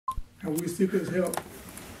and we seek his help,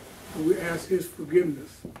 and we ask his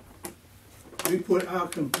forgiveness. We put our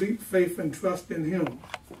complete faith and trust in him.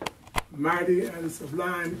 Mighty and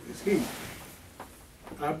sublime is he.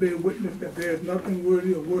 I bear witness that there is nothing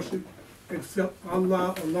worthy of worship except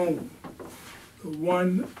Allah alone, the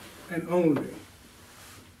one and only.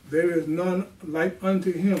 There is none like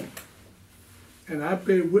unto him. And I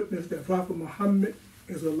bear witness that Prophet Muhammad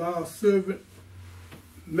is Allah's servant,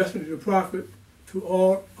 messenger, prophet to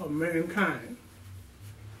all of mankind.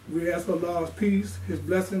 We ask Allah's peace, his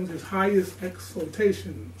blessings, his highest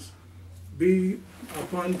exaltations be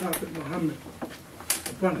upon Prophet Muhammad,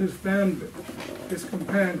 upon his family, his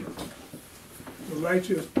companions, the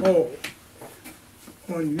righteous all.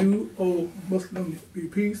 On you, O Muslims, be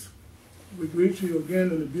peace. We greet you again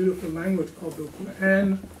in the beautiful language of the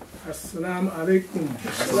Quran. Assalamu alaikum.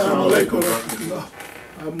 Assalamu alaikum.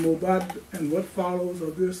 Mubad, and what follows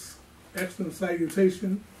of this excellent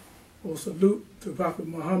salutation or salute to Prophet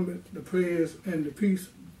Muhammad, the prayers and the peace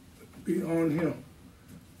be on him.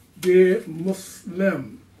 Dear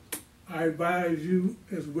Muslim, I advise you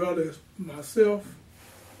as well as myself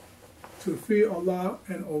to fear Allah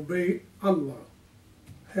and obey Allah.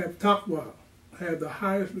 Have taqwa, have the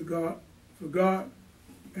highest regard for God,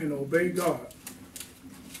 and obey God.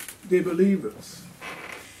 Dear believers,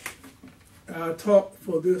 our talk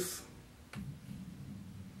for this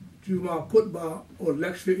Juma Khutbah or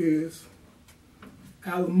lecture is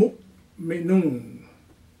Mucminun,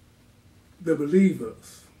 the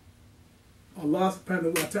believers. Allah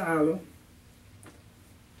subhanahu wa ta'ala,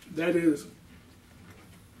 that is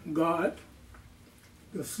God,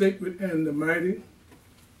 the sacred and the mighty,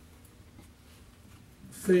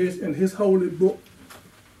 says in his holy book,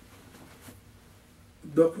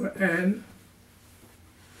 the Quran,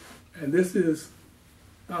 and this is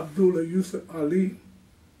Abdullah Yusuf Ali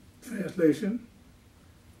translation.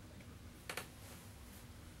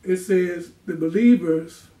 It says the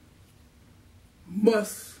believers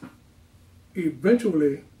must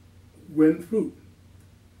eventually win fruit.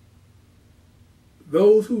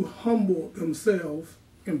 Those who humble themselves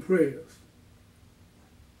in prayers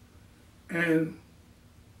and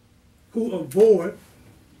who avoid,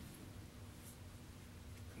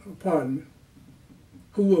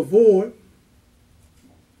 who avoid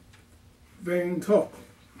vain talk,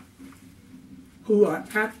 who are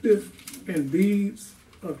active in deeds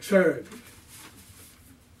of charity,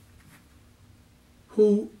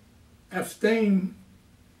 who abstain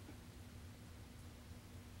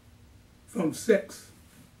from sex,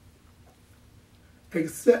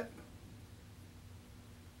 except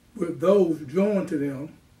with those joined to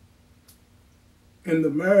them in the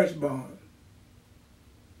marriage bond,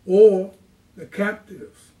 or the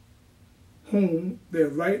captives whom their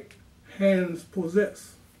right hands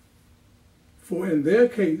possess. For in their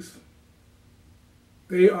case,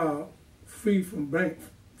 they are free from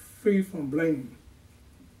blame.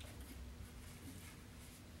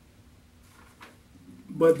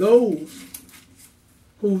 But those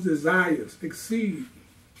whose desires exceed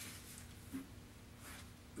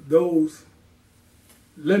those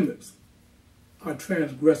limits are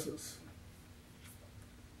transgressors.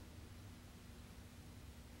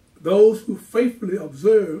 Those who faithfully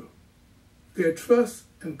observe their trusts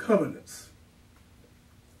and covenants,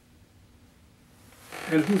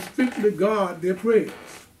 and who strictly guard their prayers.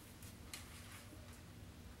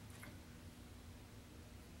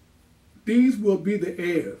 These will be the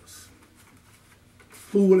heirs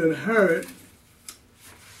who will inherit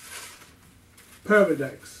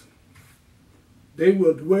paradise. They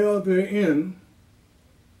will dwell therein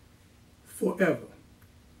forever.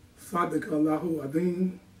 Sadiq Allahu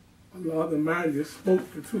Adin, Allah the Mighty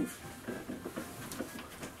spoke the truth.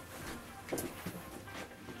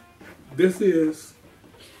 This is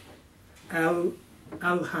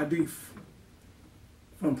Al-Hadith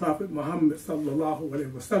from Prophet Muhammad sallallahu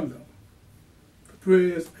alaihi wasallam. The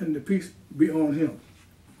prayers and the peace be on him.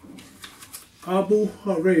 Abu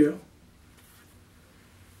Hurairah,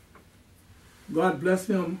 God bless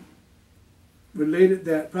him, related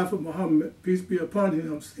that Prophet Muhammad, peace be upon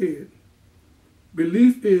him, said,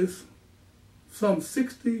 belief is some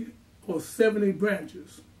 60 or 70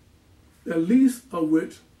 branches, the least of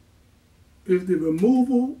which is the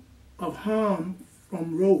removal of harm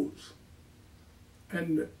from roads.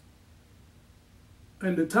 And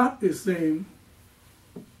the top is saying,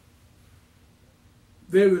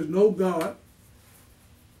 there is no God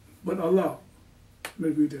but Allah.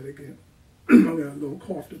 Let me read that again. I got a little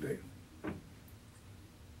cough today.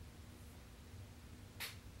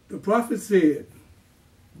 The Prophet said,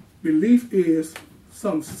 belief is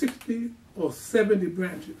some 60 or 70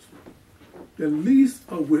 branches, the least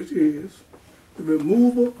of which is the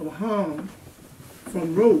removal of harm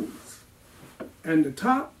from roads. And the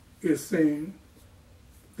top is saying,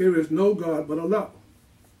 there is no God but Allah.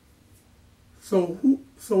 So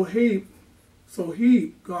he,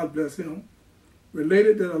 God bless him,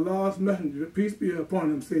 related that Allah's messenger, peace be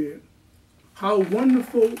upon him, said, how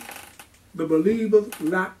wonderful the believer's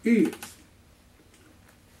lot is.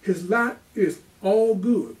 His lot is all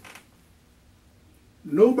good.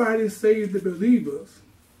 Nobody save the believers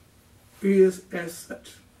is as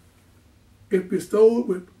such. If bestowed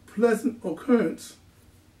with pleasant occurrence,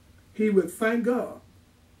 he would thank God,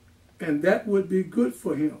 and that would be good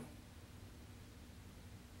for him.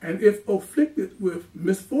 And if afflicted with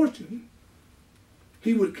misfortune,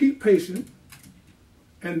 he would keep patient,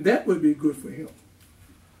 and that would be good for him.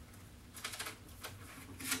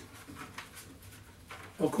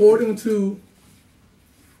 According to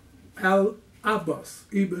Al-Abbas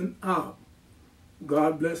ibn Ab,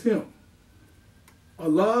 God bless him,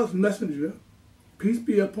 Allah's messenger, peace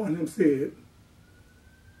be upon him, said,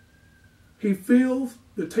 he feels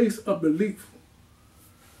the taste of belief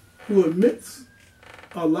who admits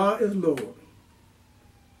Allah is Lord,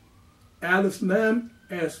 Al-Islam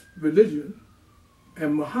as religion,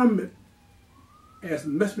 and Muhammad as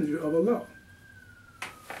messenger of Allah.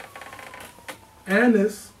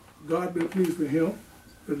 Anas, God be pleased with him,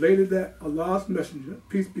 related that Allah's messenger,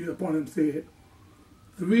 peace be upon him, said,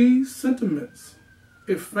 3 sentiments,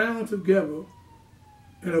 if found together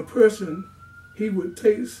in a person, he would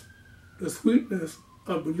taste the sweetness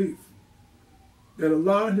of belief, that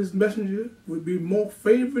Allah and his messenger would be more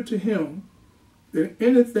favorite to him than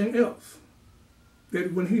anything else,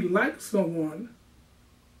 that when he liked someone,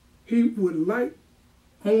 he would like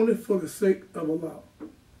only for the sake of Allah,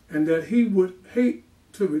 and that he would hate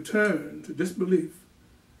to return to disbelief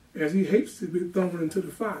as he hates to be thrown into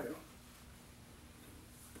the fire.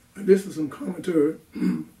 And this is some commentary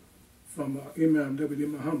from Imam W.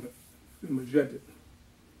 Muhammad, the Mujaddid.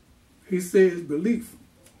 He says, belief.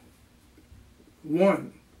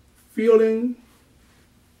 1, feeling,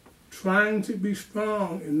 trying to be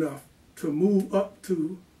strong enough to move up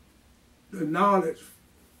to the knowledge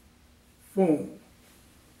form.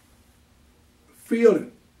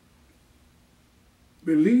 Feeling,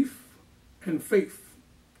 belief, and faith.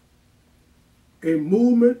 A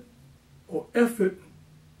movement or effort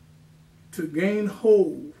to gain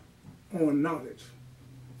hold on knowledge.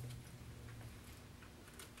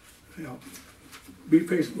 Now, be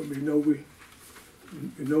patient with me.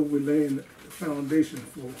 You know we're laying the foundation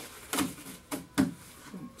for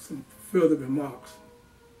some further remarks.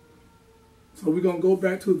 So we're going to go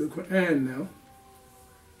back to the Quran now.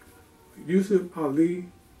 Yusuf Ali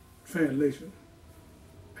translation.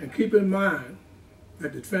 And keep in mind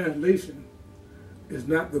that the translation is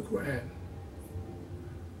not the Quran.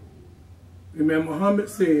 Imam Muhammad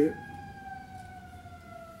said,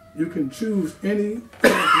 you can choose any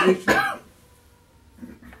translation,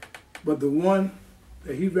 but the one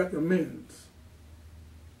that he recommends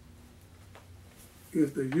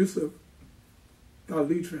is the Yusuf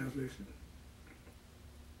Ali translation.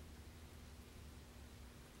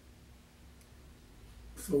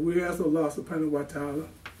 So we ask Allah subhanahu wa ta'ala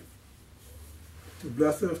to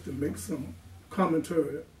bless us to make some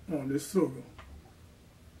commentary on this surah,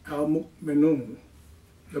 Al-Mucminun,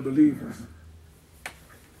 the believers.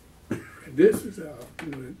 And this is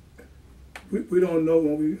we don't know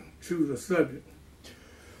when we choose a subject.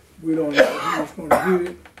 We don't know who's going to hear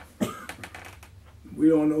it. We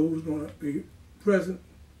don't know who's going to be present,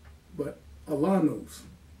 but Allah knows.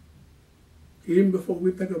 Even before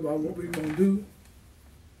we think about what we're going to do,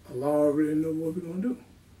 Allah already knows what we're going to do.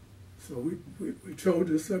 So we chose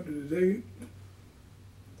this subject today,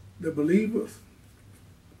 the believers.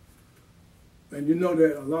 And you know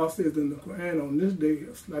that Allah says in the Quran on this day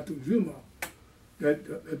of Salatul Jummah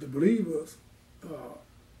that the believers,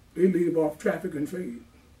 they leave off traffic and trade.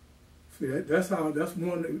 See, that's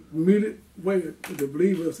one immediate way for the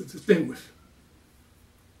believers to distinguish.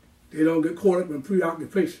 They don't get caught up in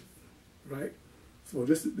preoccupation, right? So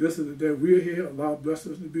this is the day we're here. Allah bless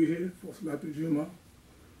us to be here for Salatul Jummah.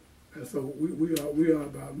 And so we are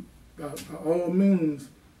by all means,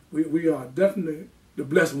 we are definitely the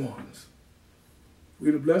blessed ones.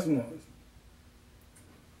 We're the blessed ones.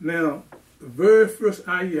 Now, the very first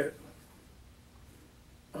ayat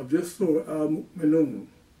of this surah Al-Mu'minun,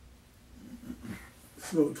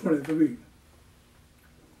 surah 23,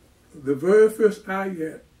 the very first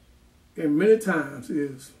ayat, and many times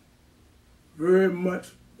is very much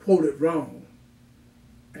quoted wrong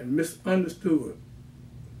and misunderstood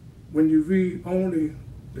when you read only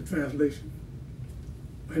the translation.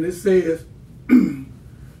 And it says,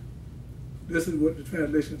 This is what the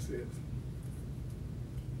translation says.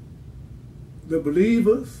 The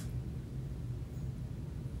believers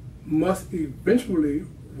must eventually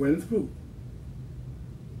win through.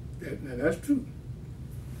 Now that's true.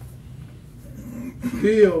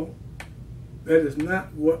 Still, that is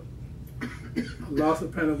not what Allah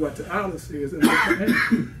subhanahu wa ta'ala says in the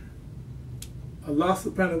Quran. Allah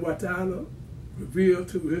subhanahu wa ta'ala revealed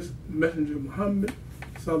to his messenger Muhammad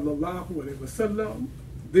sallallahu alayhi wa sallam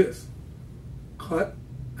this: Qad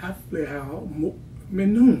aflaha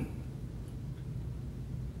mu'minun.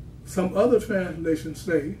 Some other translations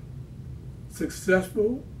say,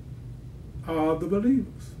 successful are the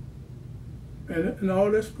believers. And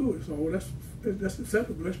all that's good. So that's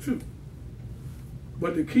acceptable, that's true.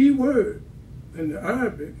 But the key word in the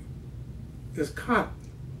Arabic is qad.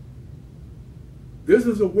 This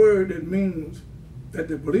is a word that means that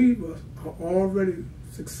the believers are already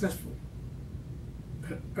successful.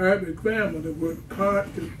 In Arabic grammar, the word qad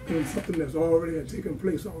is something that's already taken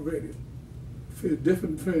place already. It's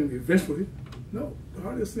different from eventually. No,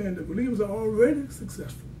 God is saying the believers are already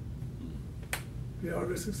successful. They're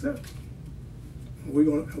already successful. And we're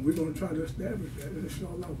going to try to establish that,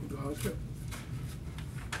 inshallah, with God's help.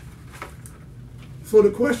 So the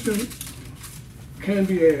question can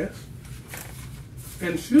be asked,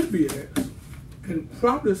 and should be asked, and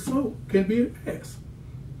probably so can be asked: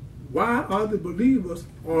 why are the believers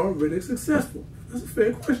already successful? That's a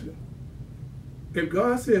fair question. If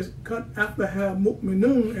God says, "Cut after have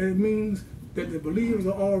Mucminun," and it means that the believers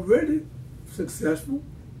are already successful,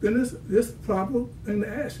 then it's a proper thing to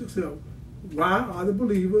ask yourself: why are the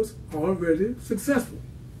believers already successful?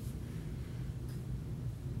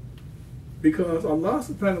 Because Allah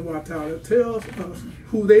subhanahu wa ta'ala tells us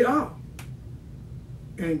who they are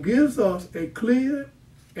and gives us a clear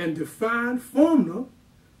and defined formula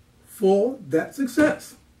for that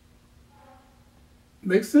success.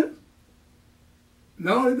 Make sense?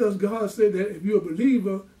 Not only does God say that if you're a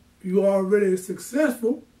believer, you're already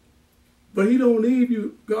successful, but He don't leave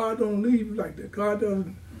you, God don't leave you like that. God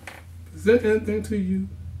doesn't present anything to you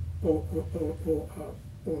or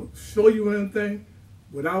show you anything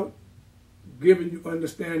without giving you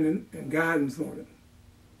understanding and guidance on it.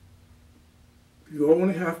 You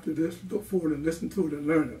only have to just look forward and listen to it and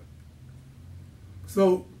learn it.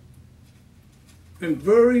 So, in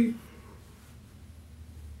very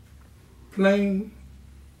plain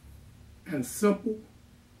and simple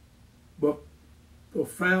but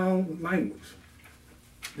profound language,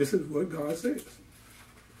 this is what God says.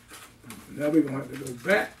 Now we're going to have to go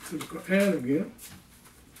back to the Quran again,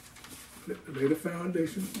 lay the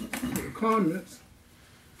foundation for the comments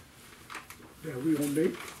that we're going to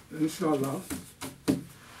make, inshallah,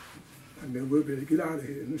 and then we'll be able to get out of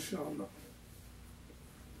here, inshallah.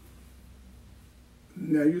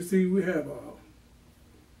 Now you see we have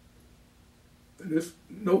this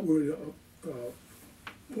noteworthy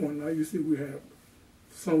point. Now you see we have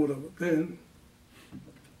somewhat of a thin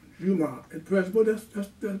Imam at present, but that's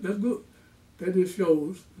good. That just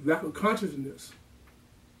shows lack of consciousness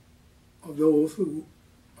of those who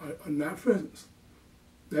are not present.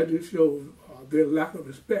 That just shows their lack of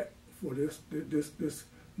respect for this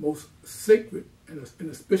most sacred and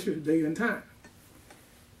auspicious day and time.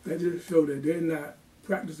 That just shows that they're not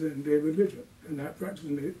practicing their religion. They're not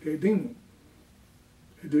practicing their deen.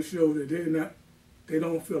 It just shows that they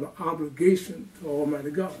don't feel an obligation to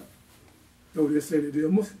Almighty God, though they say that they're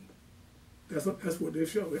Muslim. That's what they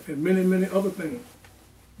show, and many, many other things.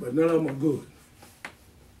 But none of them are good.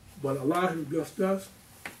 But Allah has blessed us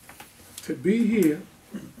to be here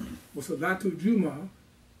with Salatul Jummah.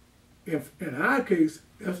 In our case,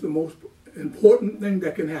 that's the most important thing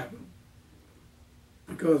that can happen.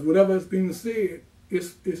 Because whatever is being said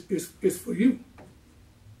is for you.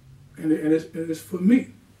 And it's for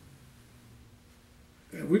me.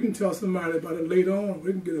 And we can tell somebody about it later on.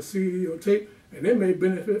 We can get a CD or tape, and they may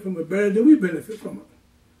benefit from it better than we benefit from it,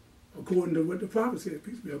 according to what the Prophet said,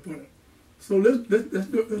 peace be upon him. So let's look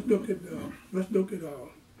at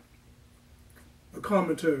a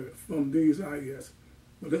commentary from these ayahs.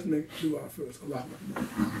 But let's make dua first. Allah.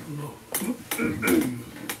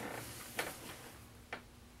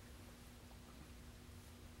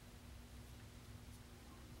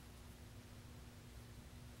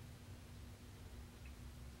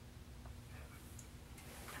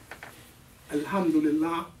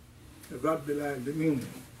 Alhamdulillah, Rabbil Alameen.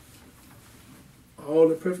 All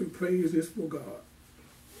the perfect praise is for God,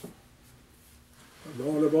 the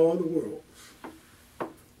Lord of all the worlds.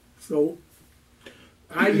 So,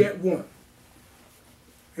 Ayat 1,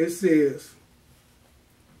 it says,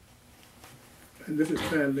 and this is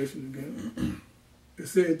translation again, it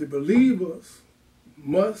says the believers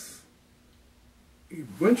must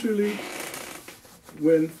eventually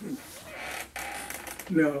win through.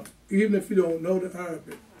 Now, even if you don't know the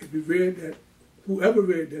Arabic, if you read that, whoever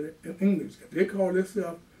read that in English, if they call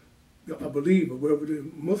themselves a believer, whether they're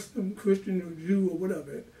Muslim, Christian, or Jew, or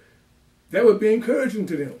whatever, that would be encouraging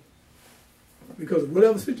to them. Because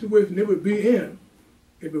whatever situation they would be in,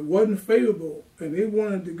 if it wasn't favorable and they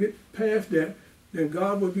wanted to get past that, then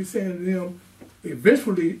God would be saying to them,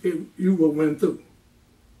 eventually you will win through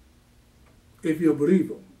if you're a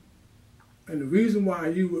believer. And the reason why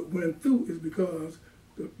you would win through is because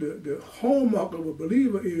the hallmark of a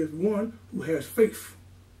believer is one who has faith.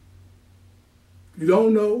 You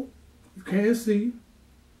don't know, you can't see,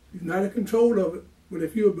 you're not in control of it, but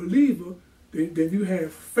if you're a believer, then you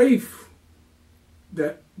have faith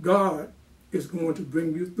that God is going to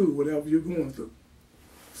bring you through whatever you're going through.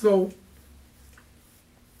 So,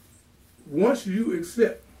 once you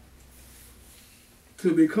accept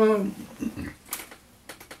to become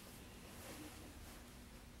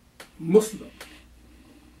Muslim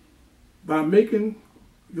by making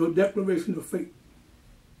your declaration of faith,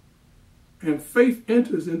 and faith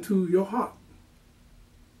enters into your heart,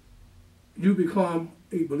 you become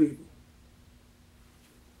a believer.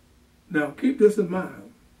 Now, keep this in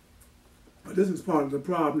mind, but this is part of the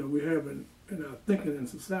problem that we have in our thinking in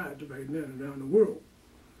society right now and around the world.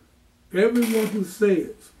 Everyone who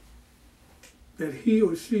says that he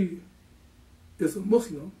or she is a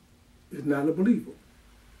Muslim is not a believer.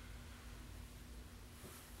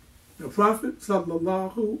 The Prophet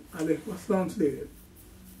sallallahu alaihi wasallam said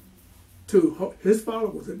to his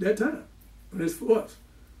followers at that time, and it's for us,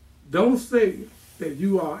 don't say that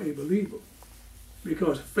you are a believer,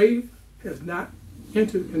 because faith has not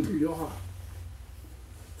entered into your heart.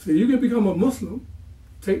 So you can become a Muslim,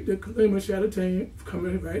 take the kalima shahadatain, come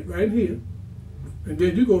in right in here, and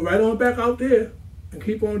then you go right on back out there and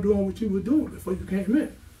keep on doing what you were doing before you came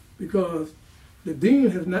in, because the deen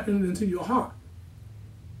has not entered into your heart.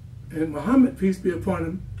 And Muhammad, peace be upon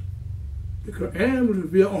him, the Quran was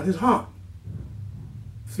revealed on his heart.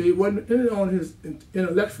 See, it wasn't entered on his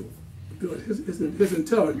intellectual, his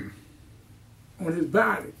intelligence, on his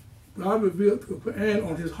body. God revealed the Quran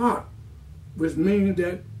on his heart, which means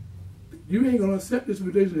that you ain't going to accept this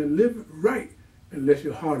religion and live right unless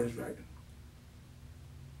your heart is right.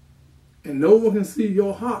 And no one can see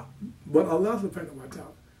your heart but Allah subhanahu wa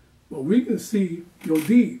ta'ala. But we can see your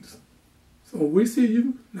deeds. So when we see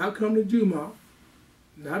you not coming to Jummah,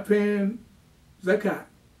 not paying zakat,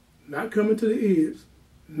 not coming to the Eids,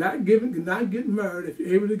 not getting married, if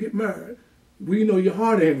you're able to get married, we know your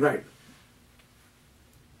heart ain't right.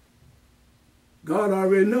 God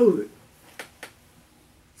already knows it.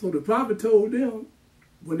 So the Prophet told them,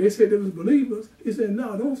 when they said they was believers, he said,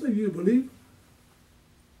 no, don't say you're a believer.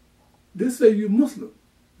 Just say you're Muslim,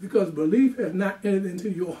 because belief has not entered into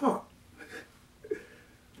your heart.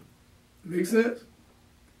 Make sense?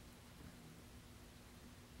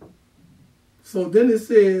 So then it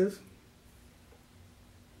says,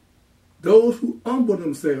 those who humble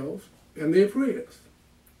themselves in their prayers.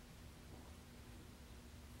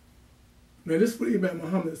 Now this is what Imam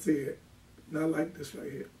Muhammad said, not like this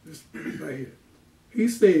right here, this right here. He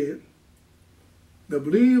said, the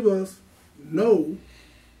believers know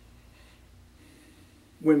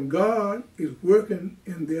when God is working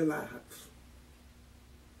in their lives.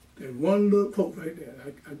 That one little quote right there,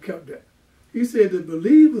 I kept that. He said the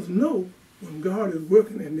believers know when God is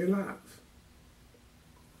working in their lives.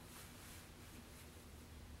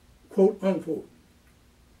 Quote, unquote.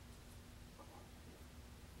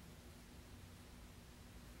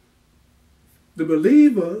 The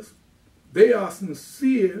believers, they are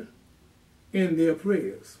sincere in their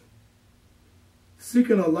prayers,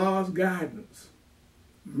 seeking Allah's guidance,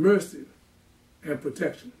 mercy, and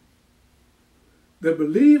protection. The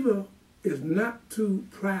believer is not too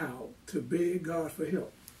proud to beg God for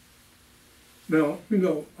help. Now, you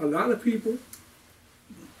know, a lot of people,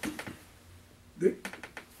 they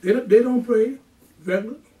don't pray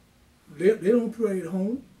regular. They don't pray at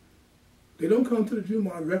home. They don't come to the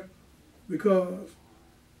Jummah regular because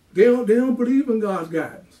they don't believe in God's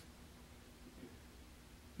guidance.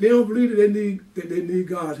 They don't believe that they need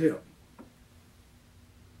God's help.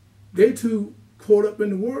 They're too caught up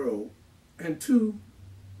in the world and too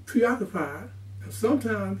preoccupied, and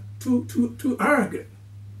sometimes too arrogant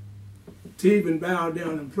to even bow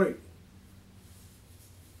down and pray.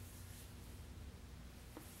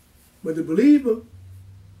 But the believer,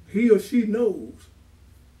 he or she knows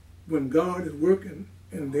when God is working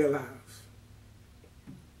in their lives.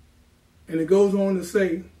 And it goes on to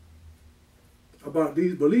say about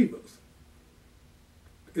these believers,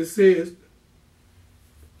 it says,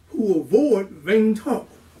 who avoid vain talk.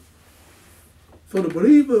 So the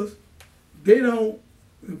believers, they don't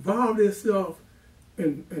involve themselves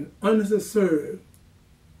in unnecessary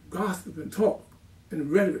gossip and talk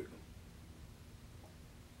and rhetoric.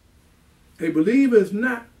 A believer is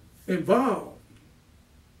not involved.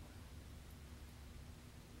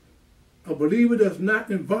 A believer does not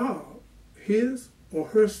involve his or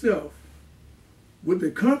herself with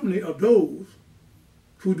the company of those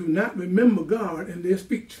who do not remember God in their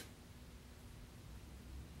speech.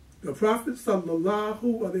 The Prophet sallallahu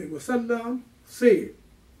alaihi wasallam said,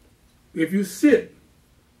 if you sit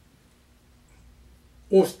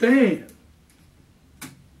or stand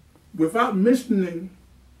without mentioning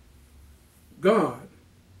God,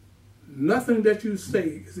 nothing that you say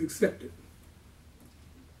is accepted.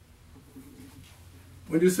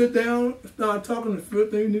 When you sit down and start talking, the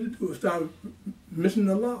first thing you need to do is start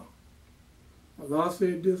mentioning Allah. Allah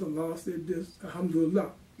said this,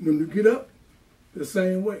 alhamdulillah. When you get up, the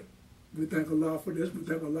same way. We thank Allah for this, we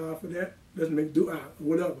thank Allah for that. Let's make dua, or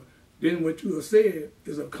whatever. Then what you have said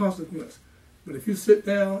is a consequence. But if you sit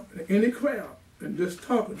down in any crowd and just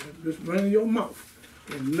talking, just running your mouth,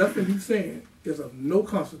 and nothing you're saying is of no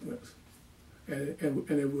consequence, and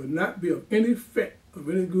it will not be of any effect, of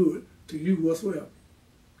any good to you whatsoever.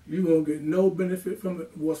 You won't get no benefit from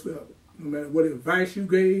it whatsoever. No matter what advice you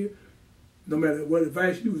gave, no matter what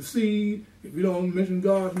advice you received, if you don't mention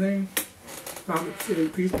God's name, Prophet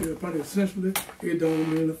said, peace be upon it, essentially, it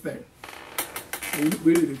don't mean a thing. And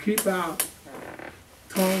we need to keep our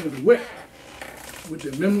tongues wet with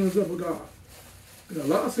the remembrance of God.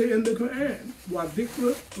 And Allah said in the Quran, wa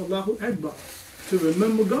dhikra Allahu Akbar, to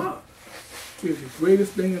remember God is the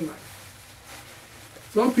greatest thing in life.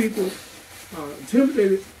 Some people are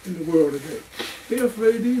intimidated in the world today. They're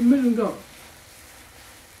afraid to even mention God.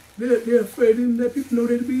 They're afraid to let people know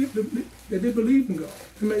that they believe in God.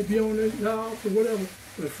 They may be on their jobs or whatever,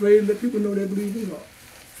 but afraid to let people know they believe in God.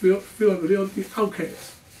 Feeling they'll be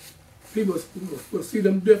outcasts. People will see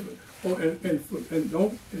them different.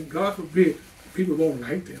 And God forbid, people won't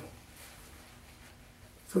like them.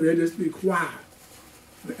 So they'll just be quiet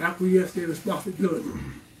and acquiesce their responsibility.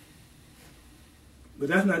 But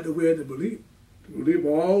that's not the way to believe. The believer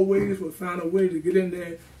always will find a way to get in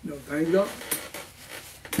there, thank God.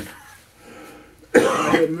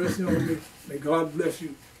 God have mercy on me. May God bless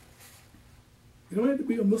you. You don't have to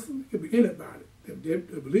be a Muslim. You can be anybody.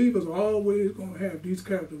 The believers are always going to have these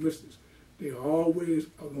characteristics. They always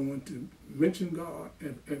are going to mention God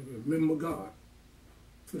and remember God,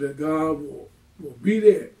 so that God will be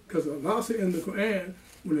there. Because Allah said in the Quran,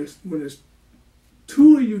 when it's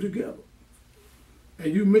two of you together,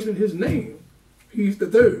 and you mention His name, He's the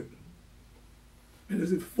third. And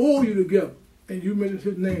if it's four of you together, and you mention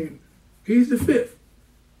His name, He's the fifth.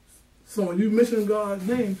 So when you mention God's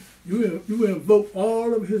name, you invoke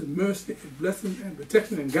all of His mercy and blessing and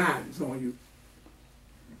protection and guidance on you.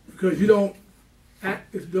 Because you don't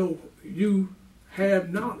act as though you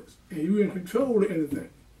have knowledge and you're in control of anything.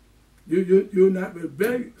 You're not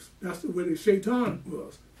rebellious. That's the way the Shaitan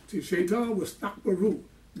was. See, Shaitan was stakbaru,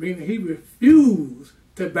 meaning he refused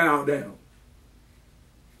to bow down.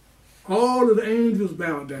 All of the angels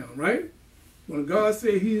bowed down, right? When God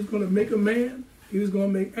said He's going to make a man, He was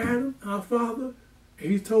going to make Adam, our father,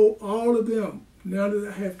 and He told all of them, now that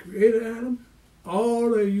I have created Adam,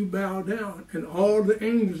 all of you bow down, and all the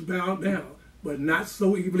angels bow down, but not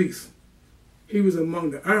so Iblis. He was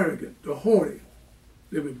among the arrogant, the haughty,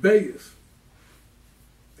 the rebellious.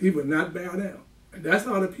 He would not bow down. And that's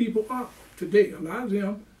how the people are today. A lot of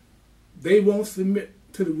them, they won't submit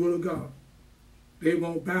to the will of God. They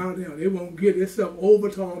won't bow down. They won't give themselves over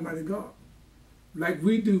to Almighty God. Like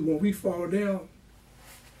we do when we fall down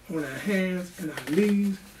on our hands and our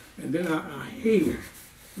knees, and then our head,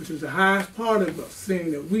 which is the highest part of us,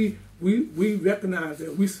 saying that we recognize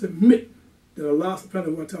that we submit that Allah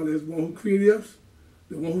subhanahu wa ta'ala is the one who created us,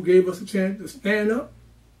 the one who gave us a chance to stand up,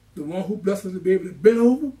 the one who blessed us to be able to bend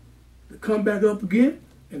over, to come back up again,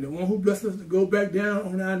 and the one who blessed us to go back down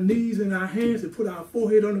on our knees and our hands and put our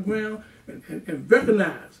forehead on the ground and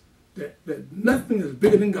recognize that nothing is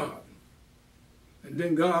bigger than God. And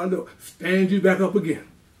then God stands you back up again.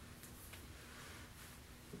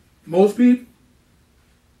 Most people,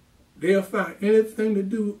 they'll find anything to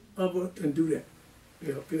do other than do that.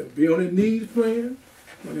 They'll be on their knees praying.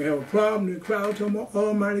 When they have a problem, they cry out to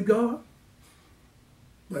Almighty God.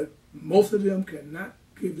 But most of them cannot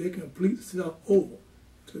give their complete self over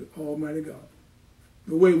to Almighty God.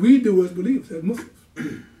 The way we do as believers, as Muslims.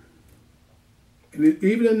 And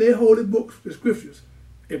even in their holy books, the scriptures,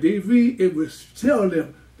 if they read, it will tell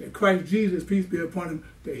them that Christ Jesus, peace be upon him,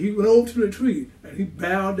 that he went over to the tree and he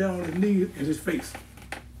bowed down on his knees and his face.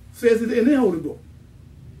 Says it in the Holy Book.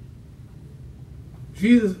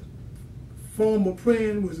 Jesus' form of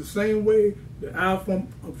praying was the same way that our form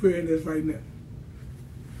of praying is right now.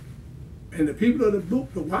 And the people of the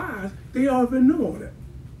book, the wise, they already know all that.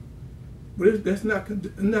 But that's not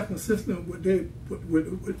consistent with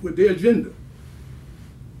their agenda,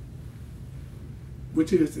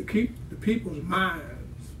 which is to keep the people's minds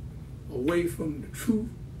away from the truth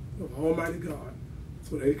of Almighty God,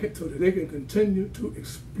 so that they can continue to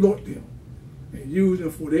exploit them and use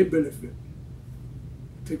them for their benefit,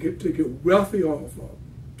 to get wealthy off of,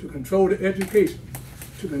 to control the education,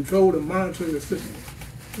 to control the monetary system,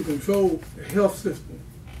 to control the health system,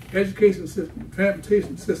 education system,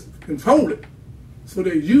 transportation system, control it, so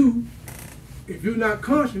that you, if you're not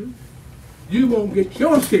conscious, you won't get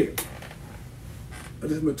your share of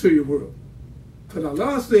this material world. Because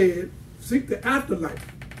Allah said, seek the afterlife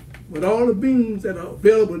with all the beings that are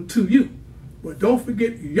available to you, but don't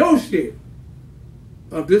forget your share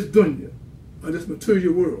of this dunya, of this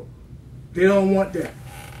material world. They don't want that.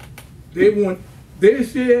 They want their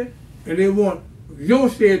share, and they want your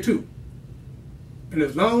share too. And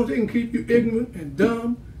as long as they can keep you ignorant and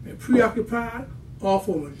dumb and preoccupied off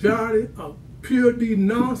a majority of pure D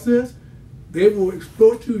nonsense, they will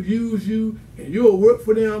exploit you, use you, and you'll work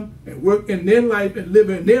for them and work in their life and live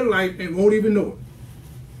in their life and won't even know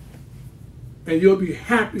it. And you'll be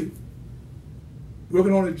happy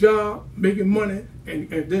working on a job, making money, and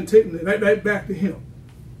then taking it right back to him.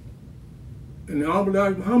 And the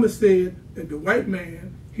Abdullah Muhammad said that the white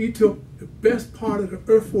man, he took the best part of the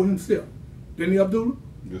earth for himself. Didn't he, Abdullah?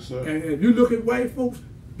 Yes, sir. And if you look at white folks,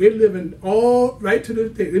 they live in all, right to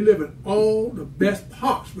this day, they live in all the best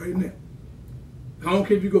parts right now. I don't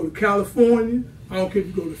care if you go to California, I don't care if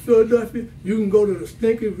you go to Philadelphia, you can go to the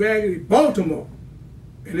stinky, raggedy Baltimore.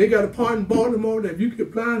 And they got a part in Baltimore that if you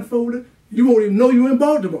get blindfolded, you won't even know you're in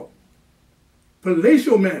Baltimore.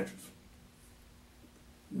 Palatial mansions,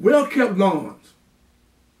 well-kept lawns,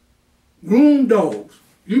 groomed dogs.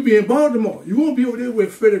 You be in Baltimore. You won't be over there where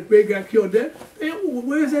Frederick Gray got killed at.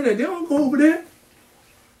 Where is that at? They don't go over there.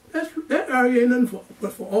 That area ain't nothing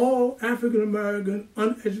but for all African-American,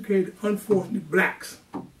 uneducated, unfortunate blacks.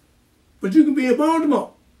 But you can be in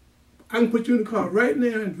Baltimore. I can put you in the car right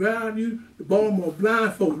now and drive you to Baltimore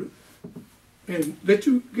blindfolded and let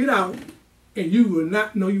you get out, and you will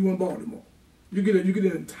not know you in Baltimore. You get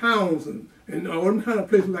in towns and all them kind of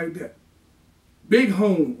places like that. Big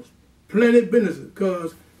homes, plenty of businesses,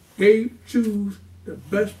 because they choose the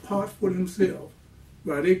best parts for themselves,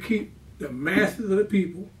 while they keep the masses of the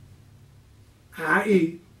people,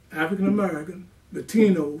 i.e. African American,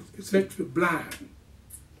 Latinos, etc., blind,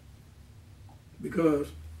 because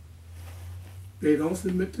they don't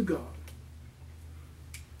submit to God.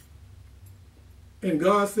 And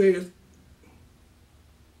God says,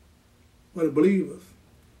 for the believers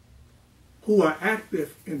who are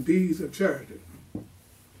active in deeds of charity.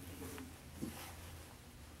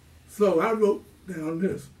 So I wrote down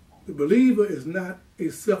this: the believer is not a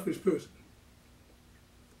selfish person.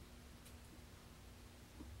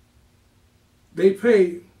 They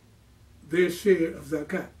pay their share of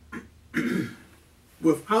zakat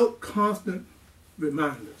without constant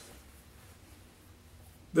reminders.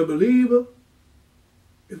 The believer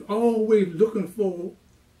is always looking for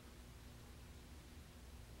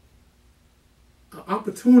an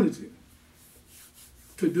opportunity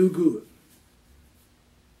to do good.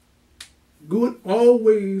 Good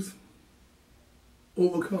always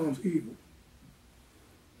overcomes evil.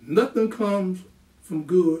 Nothing comes from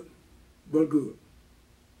good but good.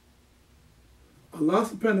 Allah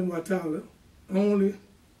subhanahu wa ta'ala only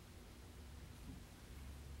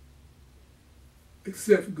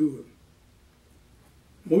accepts good.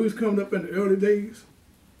 When we was coming up in the early days,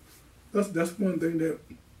 that's one thing that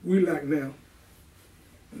we lack now.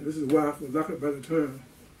 And this is why, for lack of a better term,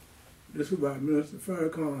 this is why Minister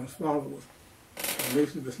Farrakhan's followers, the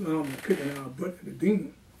Nation of Islam, are kicking our butt at the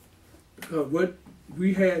deen. Because what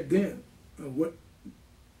we had then, and what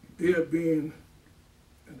they are being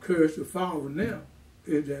encouraged to follow now,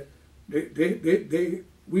 is that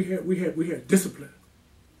we had discipline.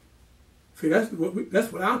 See, that's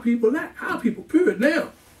what our people lack. Our people, period.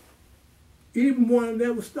 Now, even one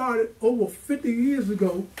that was started over 50 years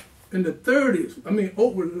ago, in the 30s,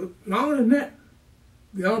 over longer than that,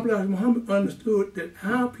 the Abdullah Muhammad understood that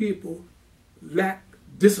our people lack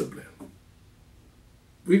discipline.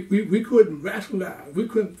 We couldn't rationalize. We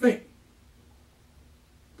couldn't think.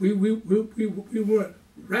 We weren't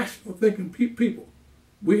rational thinking people.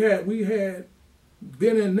 We had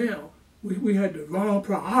then and now we had the wrong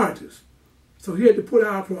priorities. So he had to put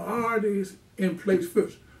our priorities in place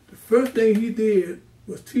first. The first thing he did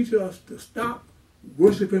was teach us to stop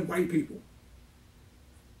worshiping white people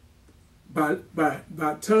by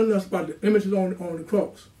telling us about the images on the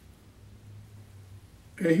cross.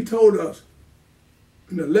 And he told us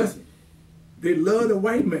in the lesson, they love the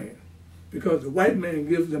white man because the white man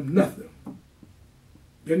gives them nothing.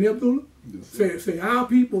 Didn't you, Abdullah? Yes. Say our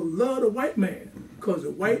people love the white man because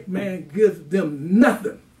the white man gives them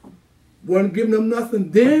nothing. Wasn't giving them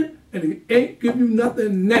nothing then, and he ain't giving you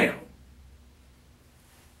nothing now.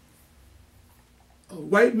 A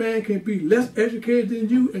white man can be less educated than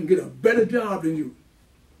you and get a better job than you.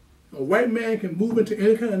 A white man can move into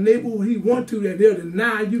any kind of neighborhood he wants to, and they'll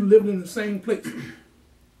deny you living in the same place.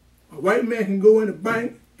 A white man can go in the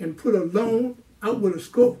bank and put a loan out with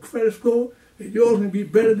a credit score, and yours can be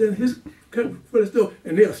better than his credit score,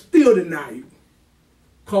 and they'll still deny you.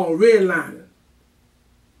 Called redlining.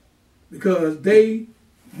 Because they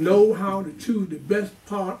know how to choose the best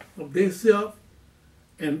part of themselves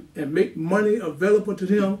and make money available to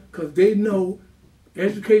them, because they know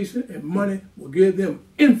education and money will give them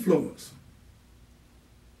influence.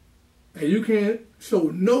 And you can't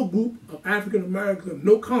show no group of African Americans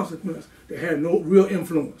no consequence that have no real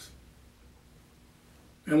influence.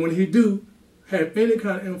 And when he do have any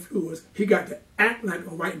kind of influence, he got to act like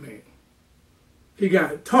a white man. He got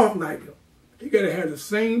to talk like him. He got to have the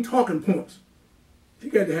same talking points. He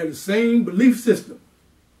got to have the same belief system.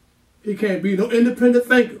 He can't be no independent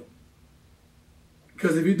thinker.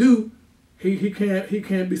 Because if he do, he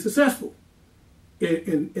can't be successful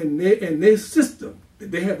in their system that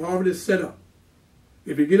they have already set up.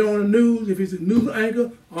 If he get on the news, if he's a news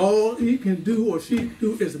anchor, all he can do or she can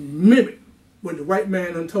do is mimic what the white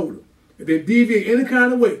man done told him. If they deviate any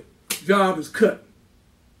kind of way, job is cut.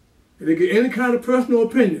 If they get any kind of personal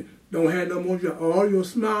opinion, don't have no more job. All your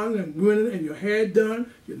smiling and grinning and your hair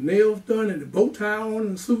done, your nails done, and the bow tie on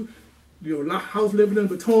and the suit, your house living in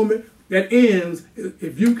Potomac, that ends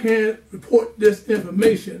if you can't report this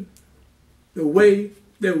information the way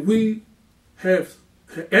that we have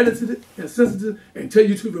edited it and censored it and tell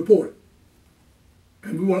you to report it.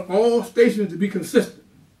 And we want all stations to be consistent.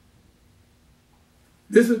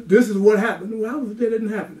 This is what happened. Well, that didn't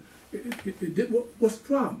happen. What's the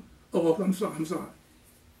problem? Oh, I'm sorry.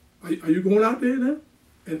 Are you going out there now?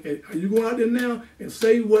 And are you going out there now and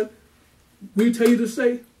say what we tell you to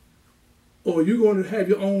say? Or are you going to have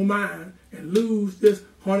your own mind and lose this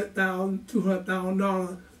 $100,000,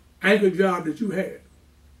 $200,000 anchor job that you had?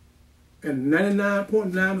 And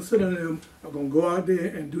 99.9% of them are going to go out there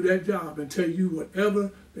and do that job and tell you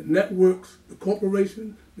whatever the networks, the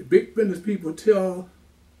corporations, the big business people tell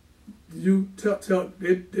you.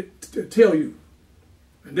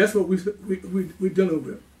 And that's what we're dealing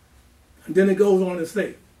with. And then it goes on to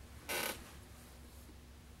say,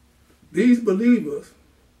 these believers,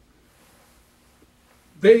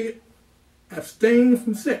 they abstain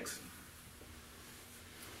from sex,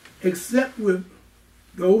 except with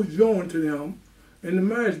those joined to them in the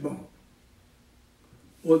marriage bond,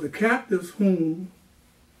 or the captives whom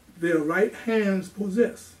their right hands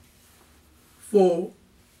possess. For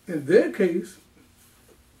in their case,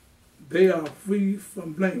 they are free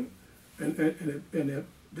from blame. And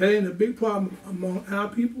that ain't a big problem among our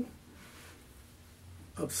people.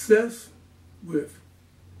 Obsessed with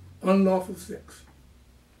unlawful sex.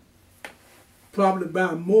 Probably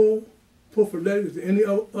by more prophylactics than any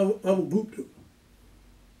other group do.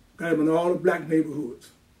 Got them in all the black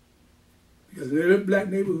neighborhoods. Because in every black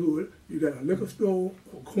neighborhood, you got a liquor store,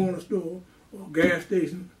 or corner store, or gas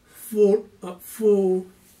station full of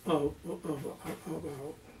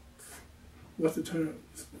what's the term?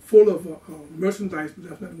 Full of merchandise, but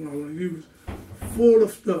that's not what I want to use. Full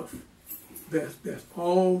of stuff that's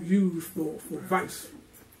all used for vice.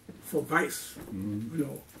 For vice. Mm-hmm. You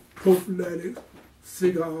know, prophylactics,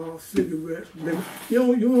 cigars, cigarettes, liquor.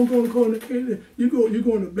 You don't go to corner catering. You go in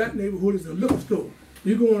the black neighborhood, it's a liquor store.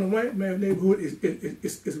 You go in the white man neighborhood,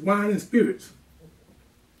 it's wine and spirits.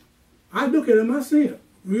 I look at them, I see them.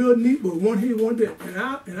 Real neat, but one here, one there.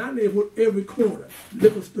 In our neighborhood, every corner,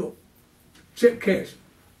 liquor store, check cash,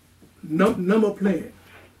 number plan.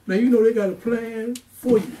 Now, you know they got a plan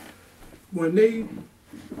for you. When they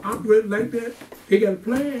operate like that, they got a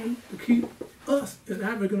plan to keep us as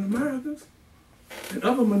African Americans and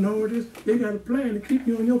other minorities, they got a plan to keep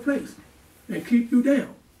you in your place and keep you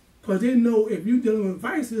down. Because they know if you're dealing with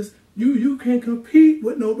vices, you can't compete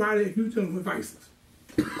with nobody if you're dealing with vices.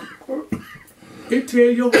 It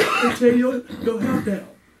tear your health down.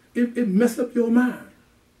 It mess up your mind.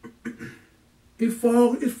 It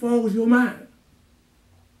fogs your mind.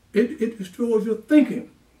 It destroys your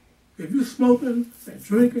thinking. If you're smoking and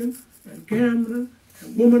drinking and gambling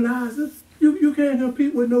and womanizing, you can't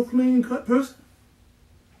compete with no clean-cut person.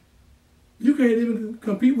 You can't even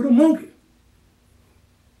compete with a monkey.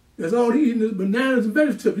 That's all he eating is bananas and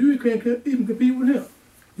vegetables. You can't even compete with him.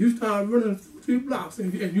 You start running 3 blocks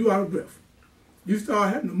and you out of breath. You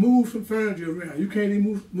start having to move some furniture around. You can't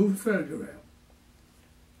even move the furniture around.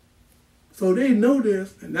 So they know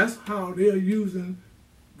this, and that's how they're using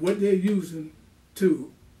what they're using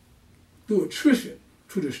through attrition,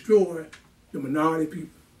 to destroy the minority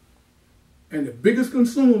people. And the biggest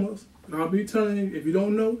consumers, and I'll be telling you, if you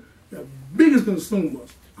don't know, the biggest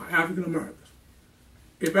consumers are African Americans.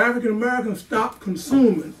 If African Americans stop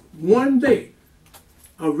consuming one day,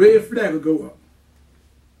 a red flag will go up.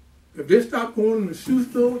 If they stop going to the shoe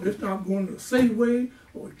store, they stop going to the Safeway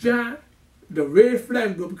or Giant, the red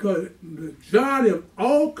flag will go, because the majority of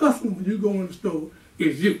all customers when you go in the store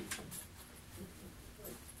is you.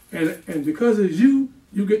 And because it's you,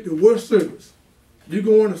 you get the worst service. You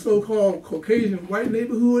go in a so-called Caucasian white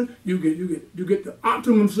neighborhood, you get the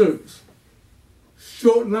optimum service.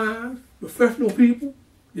 Short lines, professional people.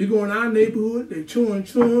 You go in our neighborhood, they chewing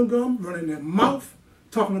gum, running their mouth,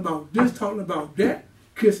 talking about this, talking about that,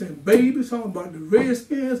 kissing babies, talking about the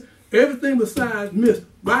Redskins, everything besides miss.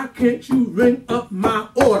 Why can't you ring up my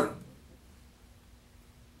order?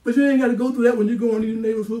 But you ain't got to go through that when you go in these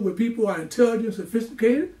neighborhoods where people are intelligent,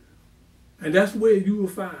 sophisticated, and that's where you will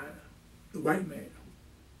find the white man,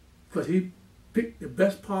 because he picked the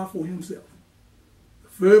best path for himself. The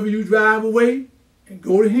further you drive away and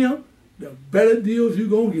go to him, the better deals you're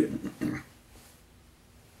going to get.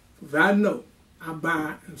 Because I know I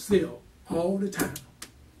buy and sell all the time.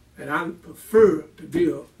 And I prefer to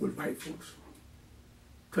deal with white folks.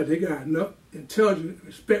 Because they got enough intelligence and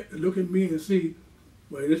respect to look at me and see,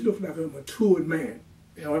 well, this looks like a matured man.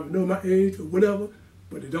 They don't have to know my age or whatever,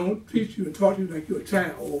 but they don't teach you and talk to you like you're a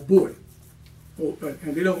child or a boy.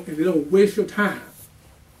 And they don't waste your time.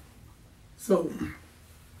 So,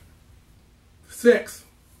 sex,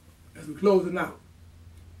 as we're closing out,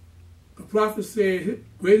 the prophet said his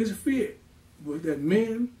greatest fear was that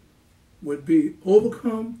men would be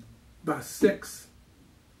overcome by sex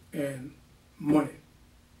and money.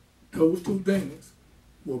 Those two things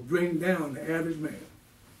will bring down the average man.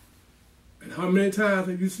 And how many times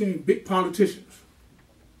have you seen big politicians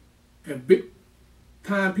and big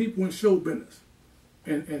time people in show business,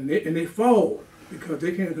 and they fall because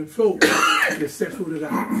they can't control their sexual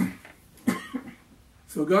desires?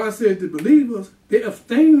 So God said the believers, they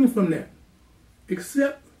abstain from that,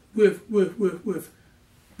 except with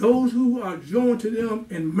those who are joined to them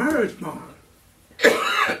in marriage bond.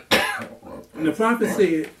 And the prophet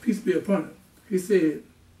said, peace be upon him, he said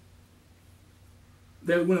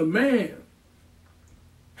that when a man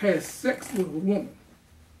has sex with a woman,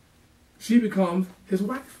 she becomes his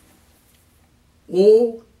wife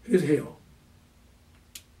or his hell.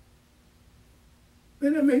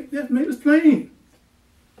 And that made it plain.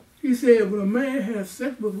 He said when a man has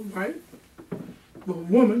sex with a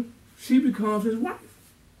woman, she becomes his wife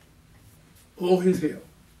or his hell.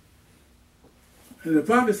 And the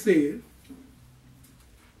prophet said,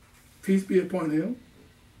 peace be upon him,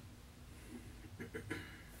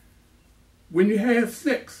 when you have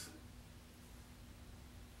sex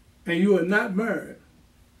and you are not married,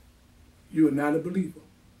 you are not a believer.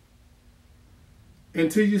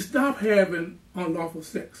 Until you stop having unlawful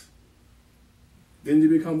sex, then you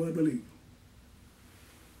become a believer.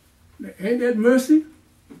 Now, ain't that mercy?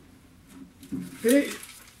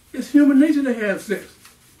 It's human nature to have sex.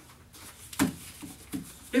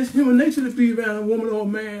 It's human nature to be around a woman or a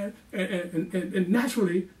man, and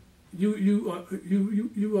naturally, you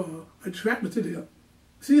are attracted to them.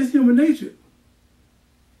 See, it's human nature.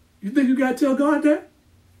 You think you got to tell God that?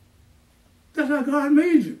 That's how God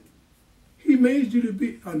made you. He made you to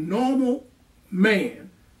be a normal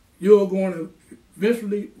man. You're going to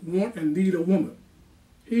eventually want and need a woman.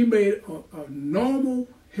 He made a normal,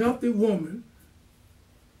 healthy woman.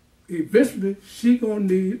 Eventually, she's going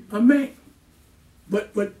to need a man.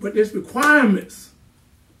 But there's requirements.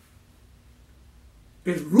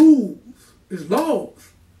 There's rules. There's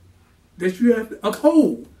laws that you have to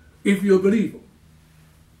uphold if you're a believer.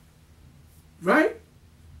 Right?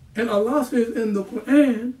 And Allah says in the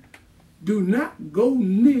Quran, do not go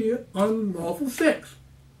near unlawful sex.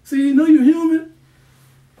 See, you know you're human.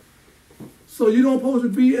 So you don't supposed to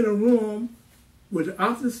be in a room with the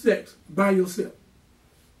opposite sex by yourself.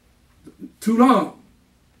 Too long.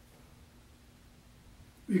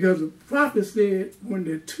 Because the prophet said when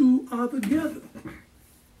the two are together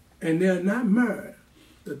and they're not married,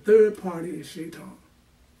 the third party is Shaitan.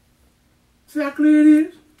 See how clear it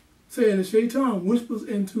is? Saying the shaitan whispers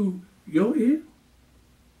into your ear,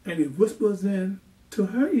 and it whispers into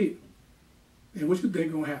her ear. And what you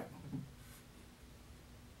think gonna happen?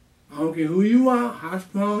 I don't care who you are, how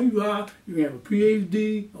strong you are, you can have a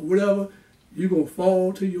PhD or whatever, you're gonna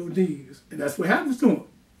fall to your knees. And that's what happens to them.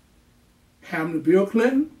 Happened to Bill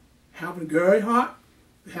Clinton, happened to Gary Hart,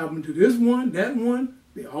 happened to this one, that one,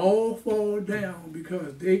 they all fall down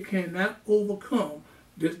because they cannot overcome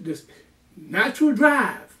this natural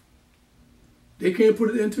drive. They can't put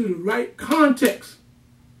it into the right context.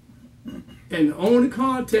 And the only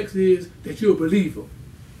context is that you're a believer.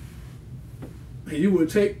 And you will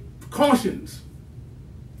take precautions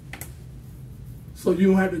so you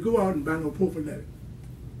don't have to go out and buy no prophylactic.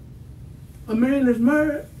 A man that's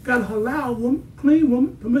married, got a halal woman, clean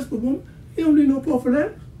woman, permissible woman, he don't need no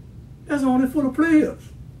prophylactics. That's only for the players,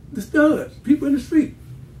 the studs, people in the street.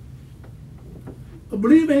 A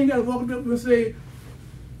believer ain't got to walk up and say,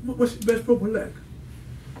 what's your best prophylactic?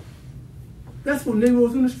 That's for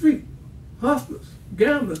niggas in the street. Hustlers,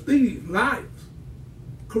 gamblers, thieves, liars,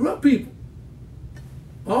 corrupt people.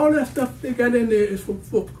 All that stuff they got in there is for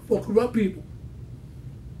corrupt people.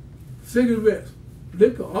 Cigarettes,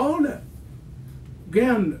 liquor, all that.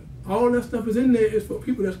 Gambling, all that stuff is in there is for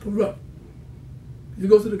people that's corrupt. You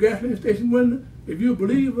go to the gasoline station window, if you're a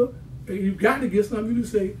believer, and you got to get something, you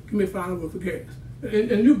just say, give me $5 worth of gas.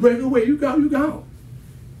 And you break away, you gone.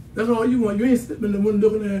 That's all you want. You ain't sitting in the window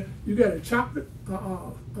looking at, you got a chocolate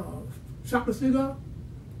cigar?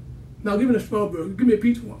 Now give me a strawberry, give me a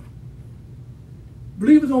peach one.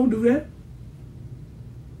 Believers don't do that.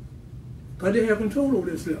 Because they have control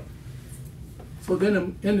over themselves. So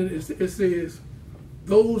then it says,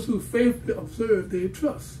 those who faithfully observe their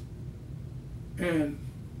trust and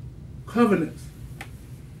covenants.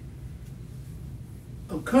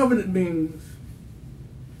 A covenant means,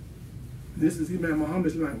 this is Imam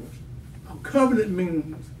Muhammad's language, a covenant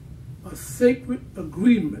means a sacred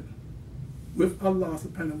agreement with Allah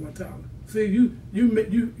subhanahu wa ta'ala. See, you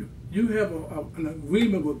have an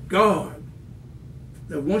agreement with God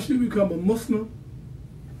that once you become a Muslim,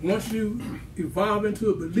 once you evolve into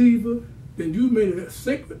a believer, then you made a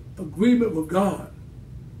sacred agreement with God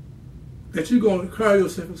that you're going to carry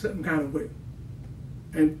yourself in a certain kind of way.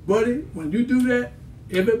 And buddy, when you do that,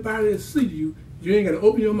 everybody that see you, you ain't got to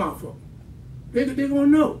open your mouth up. They're going to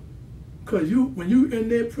know. Because when you're in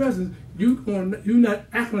their presence, you're not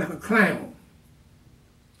acting like a clown.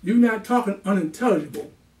 You're not talking unintelligible.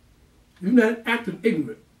 You're not acting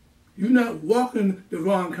ignorant. You're not walking the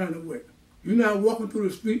wrong kind of way. You're not walking through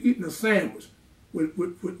the street eating a sandwich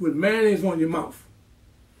with mayonnaise on your mouth.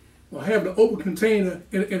 Or having an open container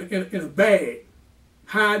in a bag,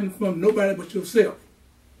 hiding from nobody but yourself.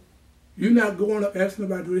 You're not going up asking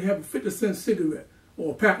somebody, do they have a 50-cent cigarette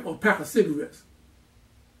or a pack of cigarettes?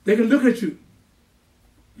 They can look at you.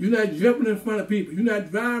 You're not jumping in front of people. You're not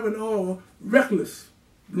driving all reckless,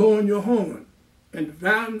 blowing your horn, and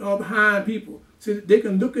driving all behind people. So they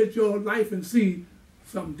can look at your life and see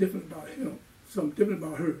something different about him, something different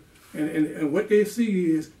about her. And what they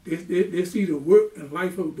see is, they see the work and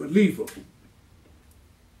life of a believer.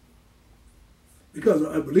 Because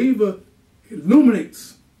a believer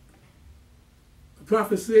illuminates. The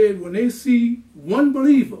prophet said when they see one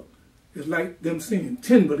believer, it's like them seeing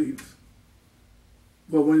 10 believers.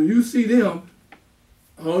 But when you see them,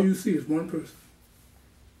 all you see is one person.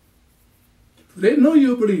 So they know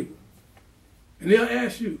you're a believer. And they'll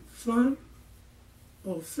ask you, son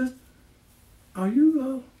or sister, are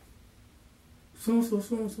you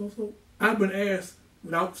so-and-so? I've been asked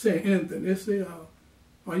without saying anything. They say,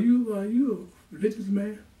 are you a religious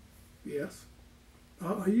man? Yes.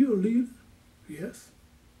 Are you a leader? Yes.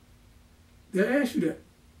 They'll ask you that.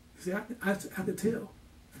 You say, I could tell.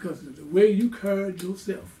 Because of the way you carried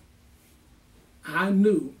yourself, I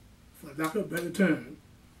knew, for lack of a better term,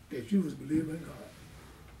 that you was believing in God.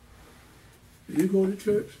 Did you go to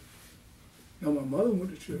church? Now, my mother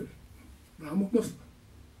went to church, but I'm a Muslim.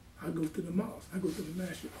 I go to the mosque. I go to the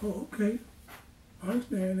masjid. Oh, okay. I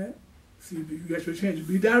understand that. See, you got your chance to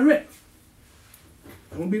be direct.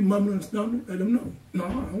 Don't be mumbling and stumbling. Let them know. No, I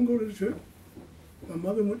don't go to the church. My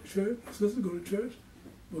mother went to church. My sister go to church.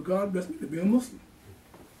 But God blessed me to be a Muslim.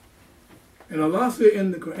 And Allah said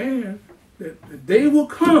in the Quran that the day will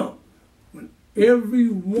come when every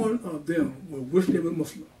one of them will wish they were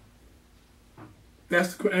Muslim.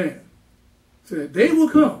 That's the Quran. So the day will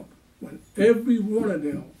come when every one of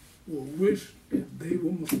them will wish that they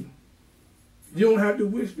were Muslim. You don't have to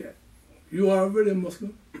wish that. You are already a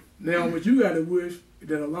Muslim. Now what you got to wish is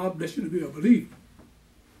that Allah bless you to be a believer.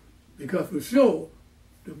 Because for sure,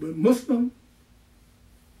 to be Muslim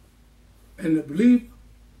and the belief,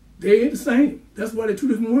 they ain't the same. That's why they're two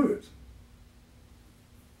different words.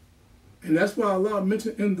 And that's why Allah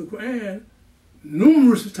mentioned in the Quran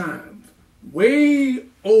numerous times, way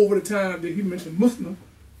over the time that he mentioned Muslim,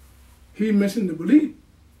 he mentioned the belief.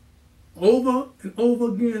 Over and over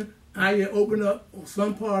again, ayah open up, or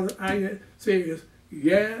some part of the ayah says,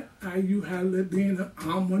 Ya ayyuhalladhina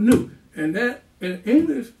amanu. And that, in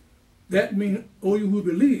English, that means, oh, you who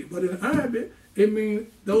believe. But in Arabic, it means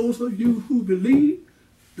those of you who believe,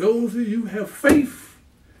 those of you who have faith,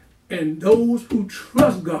 and those who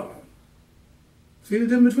trust God. See the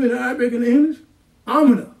difference between the Arabic and the English?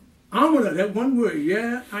 Amana. Amana, that one word.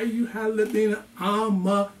 Ya ayyuhalladhina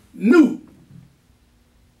amanu.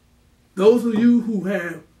 Those of you who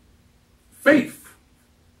have faith,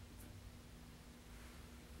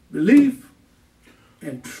 belief,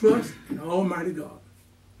 and trust in Almighty God.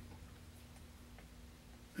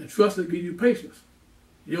 And trust will give you patience.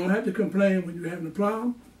 You don't have to complain when you're having a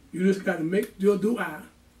problem. You just got to make your dua,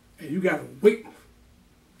 and you got to wait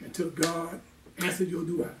until God answers your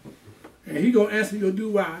dua. And He's going to answer your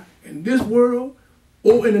dua in this world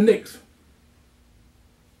or in the next.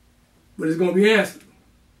 But it's going to be answered.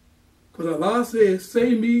 Because Allah says,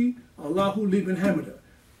 say me, Allahu liban hamida,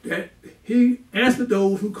 that He answered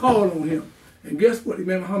those who called on Him. And guess what?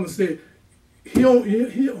 Imam Muhammad said, he don't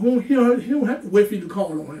have to wait for you to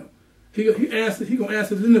call on Him. He going to answer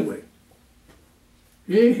it anyway.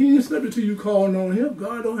 He ain't subject to you calling on Him.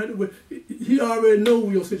 God don't have to wait. He already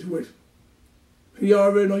knows your situation. He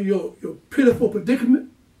already knows your pitiful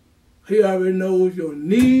predicament. He already knows your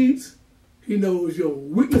needs. He knows your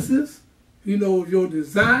weaknesses. He knows your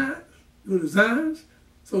designs.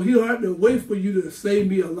 So He don't have to wait for you to say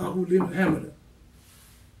me, Allahu liban hamida.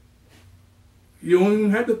 You don't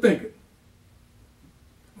even have to think it.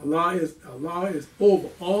 Allah is over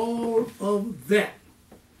all of that,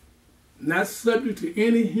 not subject to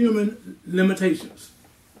any human limitations.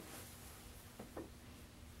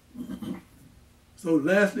 So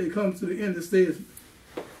lastly, it comes to the end, it says,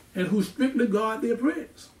 and who strictly guard their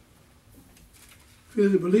prayers.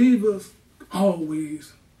 Because the believers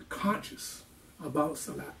always conscious about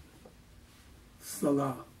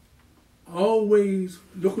salah. Always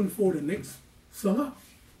looking for the next salah.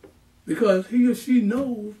 Because he or she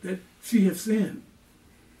knows that she has sinned.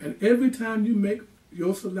 And every time you make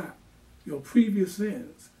your salah, your previous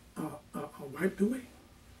sins are wiped away.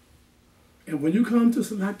 And when you come to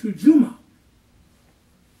Salatul Jummah,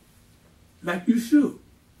 like you should,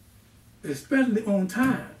 especially on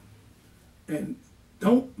time, and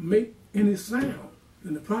don't make any sound.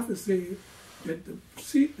 And the prophet said that the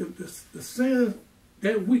sins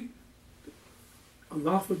that week,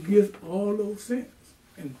 Allah forgives all those sins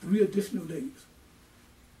in 3 additional days.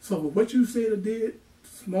 So what you said or did,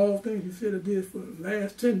 small things you said or did for the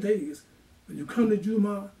last 10 days, when you come to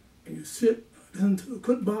Jummah and you sit, listen to the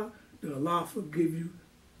khutbah, then Allah forgive you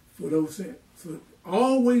for those sins. So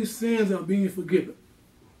always sins are being forgiven.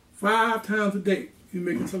 5 times a day you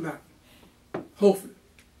make a salah. Hopefully.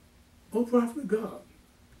 Oh, prophet of God,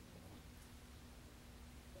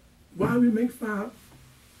 why we make 5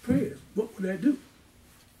 prayers? What would that do?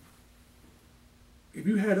 If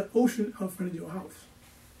you had an ocean out front of your house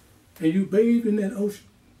and you bathe in that ocean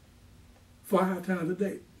 5 times a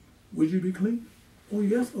day, would you be clean? Oh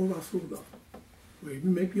yes, oh Rasulullah. Well, if you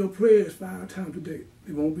make your prayers 5 times a day,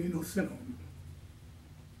 there won't be no sin on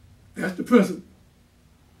you. That's the principle.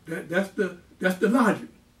 That's the logic.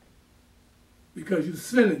 Because you're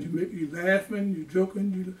sinning, you laughing, you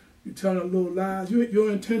joking, you telling little lies. Your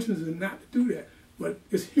intentions are not to do that, but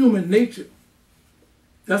it's human nature.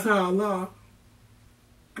 That's how Allah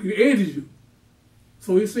created you.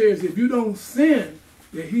 So He says, if you don't sin,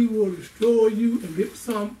 that He will destroy you and get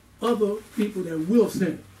some other people that will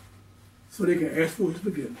sin, so they can ask for His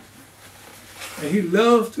forgiveness. And He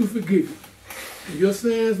loves to forgive you. If your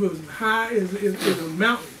sins were as high as a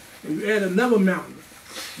mountain, and you add another mountain,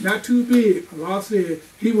 not too big, Allah said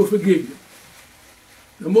He will forgive you.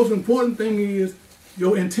 The most important thing is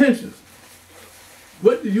your intentions.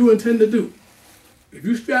 What do you intend to do? If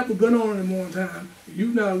you strap a gun on in the morning time, if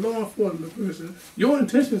you're not a law enforcement person, your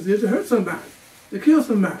intentions is to hurt somebody, to kill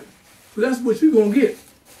somebody. So that's what you're going to get.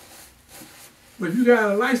 But if you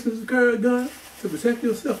got a license to carry a gun to protect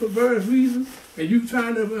yourself for various reasons, and you're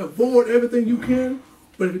trying to avoid everything you can,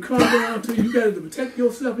 but if it comes down to you got to protect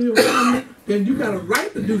yourself and your family, then you got a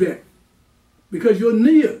right to do that. Because your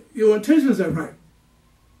intentions are right.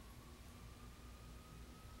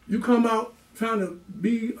 You come out trying to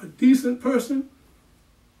be a decent person,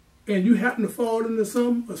 and you happen to fall into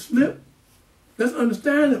a slip, that's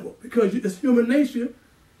understandable because it's human nature,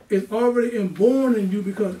 is already inborn in you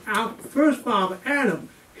because our first father, Adam,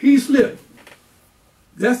 he slipped.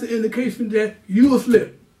 That's the indication that you will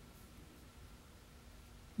slip.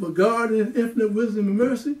 But God, in His infinite wisdom and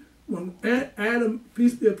mercy, when Adam,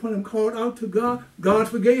 peace be upon him, called out to God, God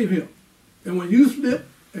forgave him. And when you slip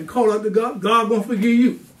and call out to God, God gonna forgive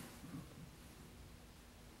you.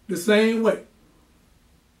 The same way.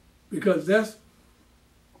 Because that's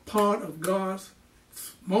part of God's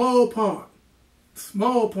small part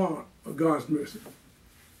of God's mercy.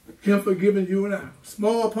 Him forgiving you and I.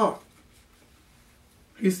 Small part.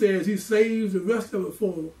 He says He saves the rest of it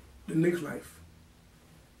for the next life.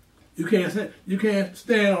 You can't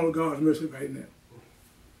stand all of God's mercy right now.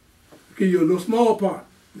 I'll give you a little small part.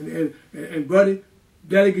 And buddy,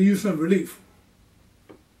 that'll give you some relief.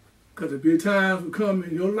 Because there'll be times will come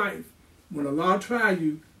in your life when the Lord try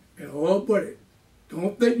you, and oh buddy,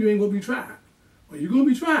 don't think you ain't going to be tried. Or you're going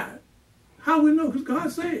to be tried. How we know? Because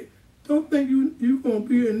God said, don't think you're going to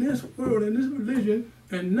be in this world, in this religion,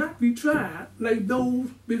 and not be tried like those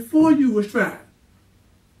before you was tried.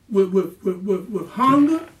 With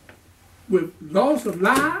hunger, with loss of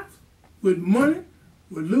lives, with money,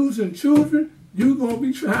 with losing children, you're going to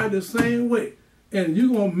be tried the same way. And you're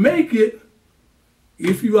going to make it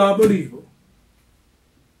if you are a believer.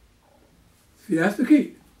 See, that's the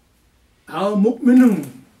key. Our Mucminun,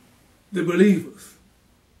 the believers.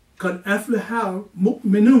 Qad aflaha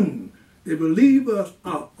Mucminun. The believers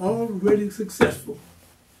are already successful.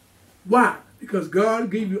 Why? Because God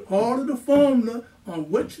gave you all of the formula on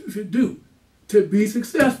what you should do to be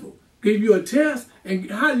successful. Give you a test, and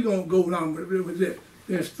how you going to go along with that?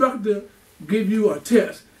 The instructor give you a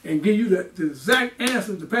test and give you the exact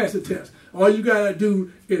answer to pass the test. All you got to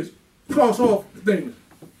do is cross off the things.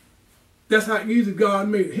 That's how easy God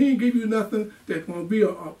made it. He didn't give you nothing that's going to be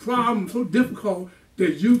a problem so difficult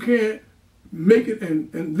that you can't make it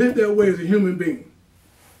and live that way as a human being.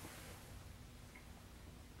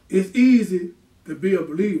 It's easy to be a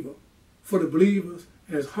believer for the believers,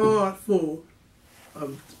 and it's hard for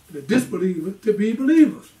the disbelievers to be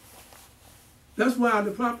believers. That's why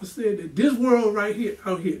the prophet said that this world right here,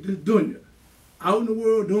 out here, this dunya, out in the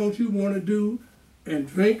world doing what you want to do and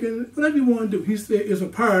drinking, whatever you want to do, he said it's a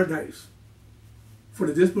paradise for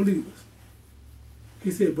the disbelievers.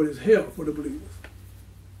 He said, but it's hell for the believers.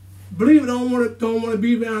 Believer don't want to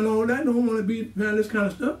be around all that, don't want to be around this kind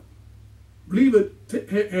of stuff. Believer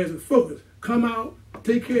has a focus. Come out,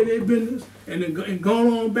 take care of their business, and then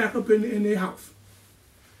go on back up in their house.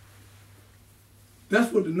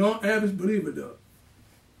 That's what the non-average believer does.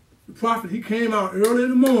 The prophet, he came out early in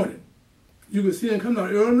the morning. You could see him come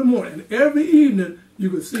out early in the morning. And every evening, you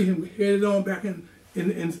could see him headed on back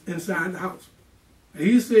inside the house. And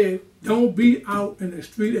he said, don't be out in the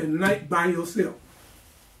street at night by yourself.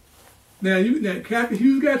 Now Captain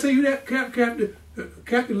Hughes got to tell you that.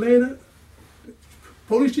 Captain Lena,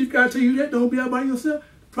 police chief got to tell you that. Don't be out by yourself.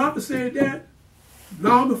 The prophet said that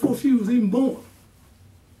long before she was even born.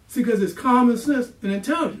 See, because it's common sense and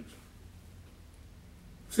intelligence.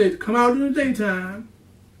 Said, come out in the daytime.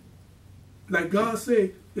 Like God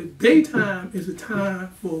said, the daytime is the time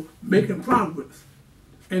for making progress.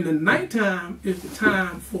 And the nighttime is the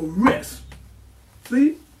time for rest.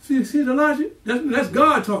 See the logic? That's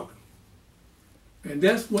God talking. And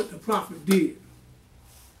that's what the prophet did.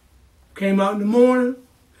 Came out in the morning,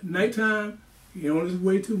 at nighttime, he on his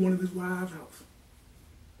way to one of his wives' house.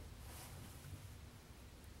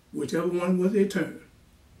 Whichever one was their turn.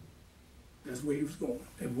 That's where he was going.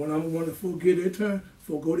 And one of them wanted to forego their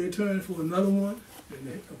turn for another one,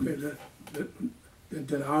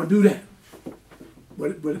 then I'll do that.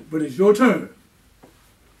 But it's your turn.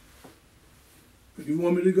 If you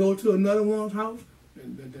want me to go to another one's house,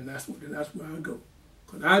 then that's where I go.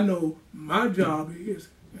 Because I know my job is,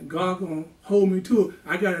 and God going to hold me to it,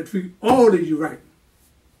 I got to treat all of you right.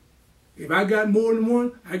 If I got more than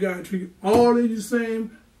one, I got to treat all of you the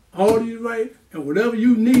same, all of you right, and whatever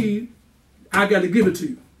you need, I got to give it to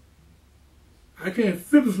you. I can't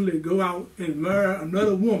frivolously go out and marry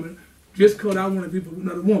another woman just because I want to be with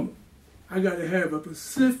another woman. I got to have a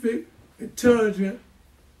specific, intelligent,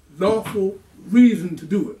 lawful reason to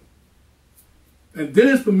do it. And then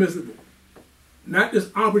it's permissible, not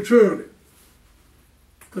just arbitrarily.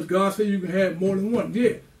 Because God said you can have more than one,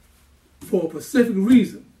 yeah, for a specific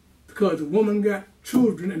reason. Because the woman got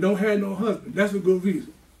children and don't have no husband, that's a good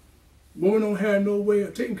reason. Woman don't have no way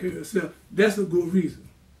of taking care of herself, that's a good reason.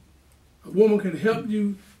 A woman can help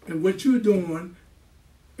you in what you're doing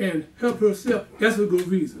and help herself, that's a good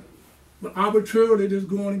reason. But arbitrarily just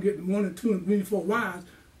going and getting 1 and 2 and 3 and 4 wives,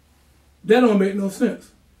 that don't make no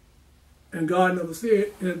sense. And God never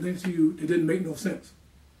said anything to you that didn't make no sense.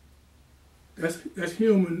 That's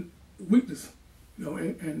human weakness, you know,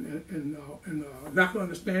 and lack of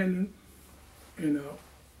understanding,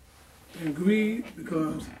 and greed,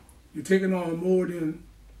 because you're taking on more than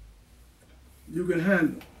you can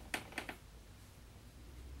handle.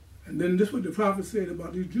 And then this is what the prophet said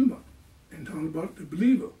about these Juma, and talking about the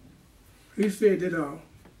believer. He said that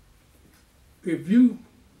if you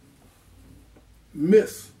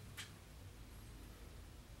miss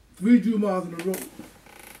 3 Jumas in a row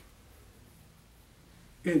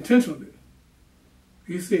intentionally,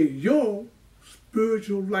 he said your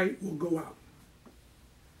spiritual light will go out.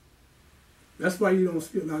 That's why you don't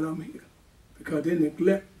see a lot of them here, because they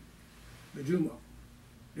neglect the Juma.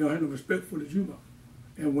 They don't have no respect for the Juma.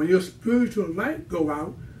 And when your spiritual light go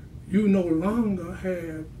out, you no longer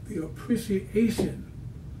have the appreciation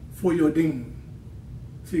for your deen.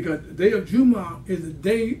 See, because the day of Juma is the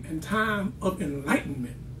day and time of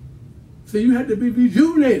enlightenment. So you have to be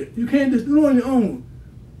rejuvenated. You can't just do it on your own.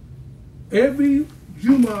 Every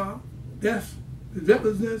Juma, that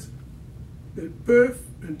represents the birth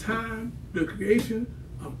and time, the creation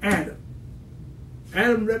of Adam.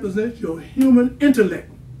 Adam represents your human intellect.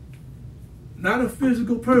 Not a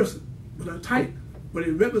physical person, but a type. But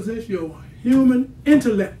it represents your human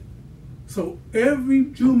intellect. So every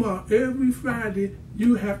Juma, every Friday,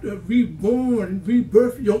 you have to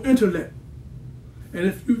rebirth your intellect. And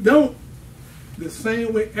if you don't, the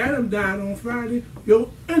same way Adam died on Friday, your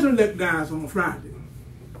intellect dies on Friday.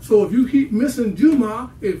 So if you keep missing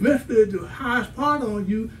Juma, it messes the highest part on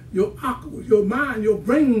you, your mind, your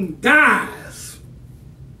brain dies.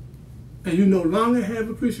 And you no longer have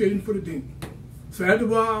appreciation for the deen. So after a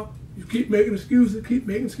while, you keep making excuses,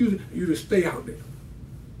 and you just stay out there.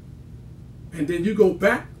 And then you go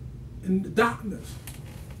back in the darkness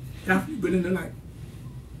after you've been in the light.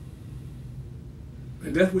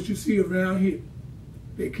 And that's what you see around here.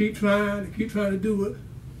 They keep trying to do it,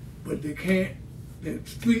 but they can't. That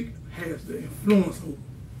streak has the influence over.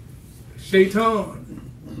 Shaitan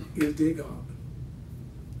is their God.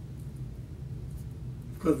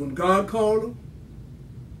 Because when God called them,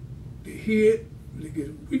 they hear it, and they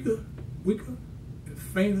get weaker, and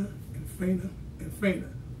fainter, and fainter, and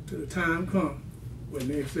fainter, till the time comes when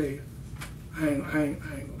they say, I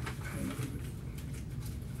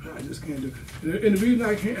just can't do it. And the reason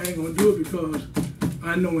I ain't gonna do it because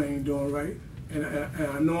I know I ain't doing right, and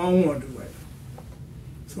I know I want to do right.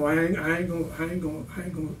 So I ain't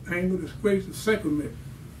gonna disgrace the sacrament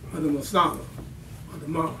of the Masala, of the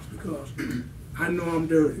mosque, because I know I'm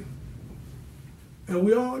dirty. And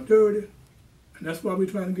we all dirty, and that's why we're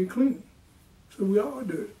trying to get clean. So we all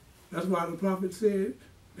dirty. That's why the prophet said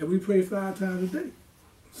that we pray 5 times a day,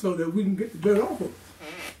 so that we can get the dirt off of us.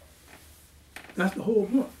 That's the whole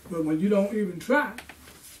point. But when you don't even try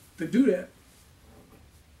to do that,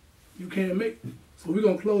 you can't make it. So we're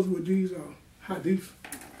going to close with these hadiths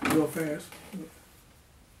real fast.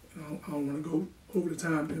 I don't want to go over the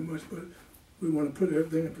time too much, but we want to put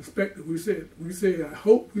everything in perspective. We said, I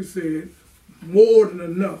hope we said more than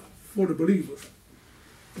enough for the believers.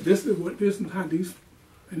 This is what this hadith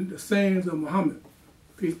and the sayings of Muhammad,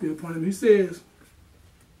 peace be upon him. He says,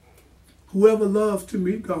 whoever loves to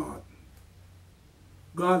meet God,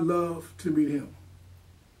 God loves to meet him.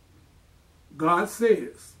 God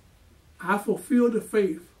says, I fulfill the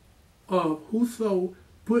faith of whoso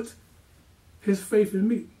puts his faith in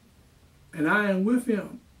me, and I am with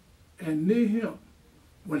him and near him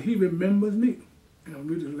when he remembers me. And I'll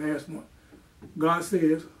read the last one. God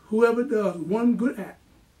says, whoever does one good act,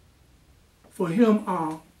 for him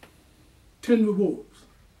are 10 rewards.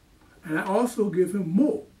 And I also give him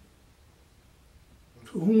more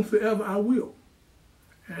to whomsoever I will.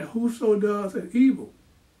 And whoso does an evil,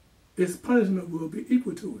 its punishment will be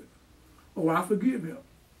equal to it, or I forgive him.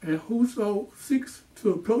 And whoso seeks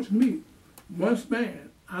to approach me, one span,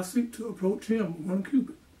 I seek to approach him 1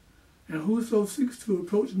 cubit. And whoso seeks to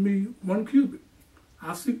approach me 1 cubit,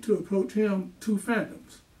 I seek to approach him 2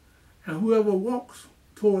 fathoms. And whoever walks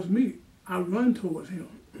towards me, I run towards him.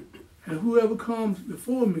 And whoever comes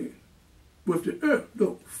before me with the earth,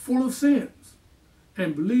 look, full of sins,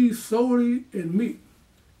 and believes solely in me,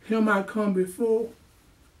 him I come before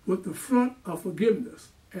with the front of forgiveness,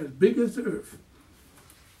 as big as the earth.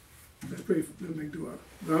 Let's pray for them.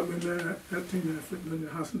 God, when that thing that fit in the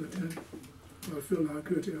house of the tent, God, fill our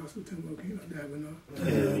curtain house of the tent, King of Davina.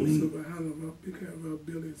 Subhanallah, Bika,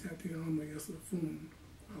 Billy, Tati, Alma, Yasafun,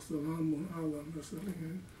 Assalamu, Allah,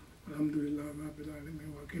 Nasalim, Alhamdulillah, Rabbil Alamin,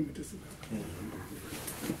 wa Kim Tisabah.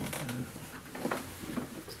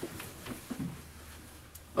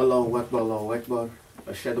 Allahu Akbar, Allahu Akbar.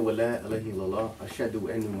 Ashhadu an la ilaha illallah, ashhadu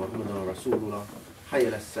anna Muhammadan Rasulullah, حي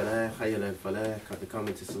على السلام حي على الفلاح قد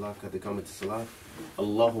قامت الصلاة قد قامت الصلاة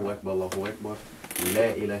الله أكبر الله أكبر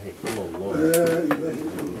لا إله إلا الله لا إله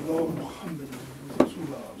إلا الله محمد رسول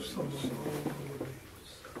الله صلى الله عليه وسلم.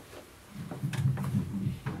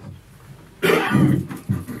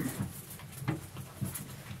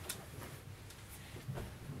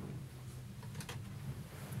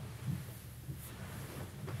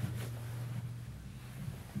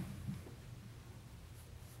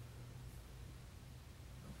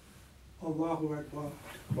 Allahu Akbar.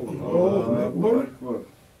 Allahu Akbar.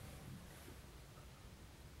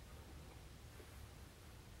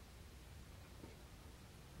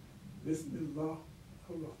 Bismillah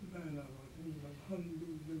ar-Rahman ar-Rahim.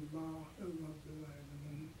 Alhamdulillah rabbil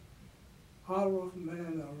alamin.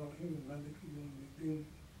 Ar-Rahman ar-Rahim. Maliki yawmiddin.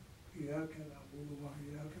 Iyyaka na'budu wa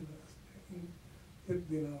iyyaka nasta'in.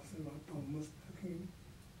 Ihdina siratal mustaqim.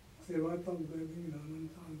 Siratal ladzina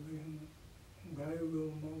an'amta 'alayhim. غير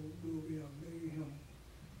المغضوب عليهم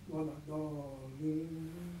ولا الضالين.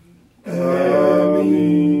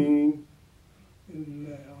 آمين.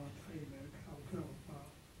 إنا أعطيناك الكوثر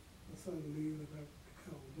فصل لربك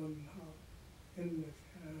وانحر إن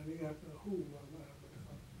شانئك هو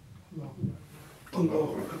الأبتر. الله أكبر. الله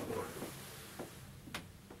أكبر.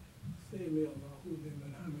 سمع الله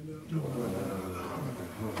لمن حمده.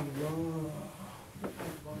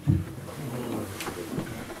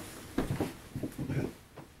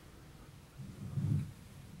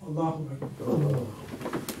 الله أكبر. Allahu Akbar.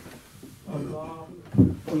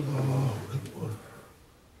 Allahu Akbar.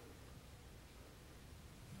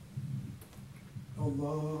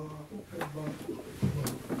 Allahu Akbar.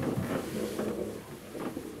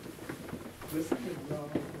 Bismillah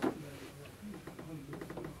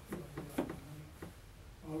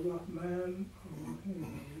ar-Rahman ar-Rahim.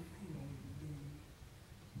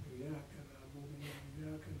 Iyyaka na'budu wa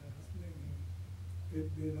iyyaka nasta'in.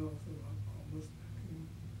 Ihdina siratal mustaqim.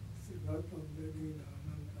 صراط الذين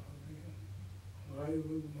أنعمت عليهم غير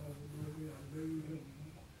المغضوب عليهم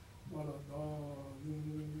ولا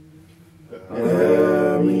الضالين.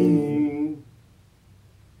 آمين.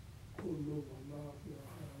 قل هو الله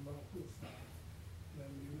أحد الله الصمد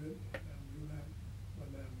لم يلد ولم يولد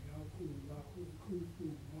ولم يكن له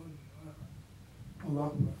كفوا أحد. الله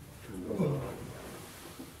أكبر.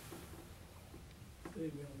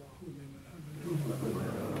 سمع الله لمن حمده.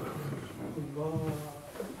 الله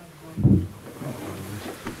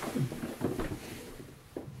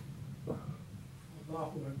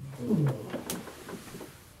Allahu Akbar.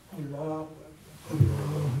 Allahu Akbar.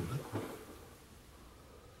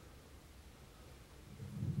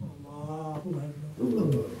 Allahu Akbar.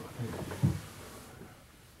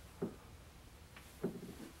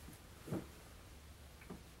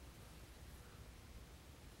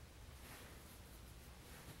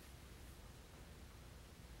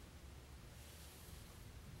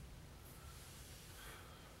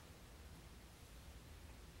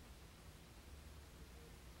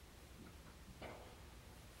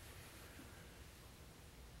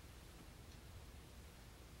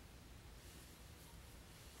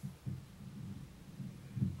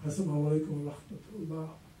 Assalamu alaikum wa rahmatullah.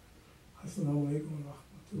 Assalamu alaikum wa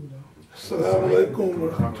rahmatullah. السلام عليكم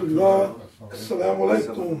ورحمة الله. السلام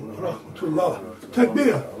عليكم ورحمة الله.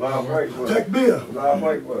 تكبير. تكبير.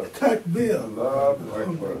 تكبير.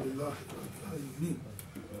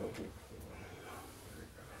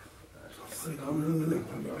 الحمد لله.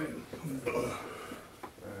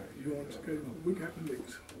 You want to go? We got the mix.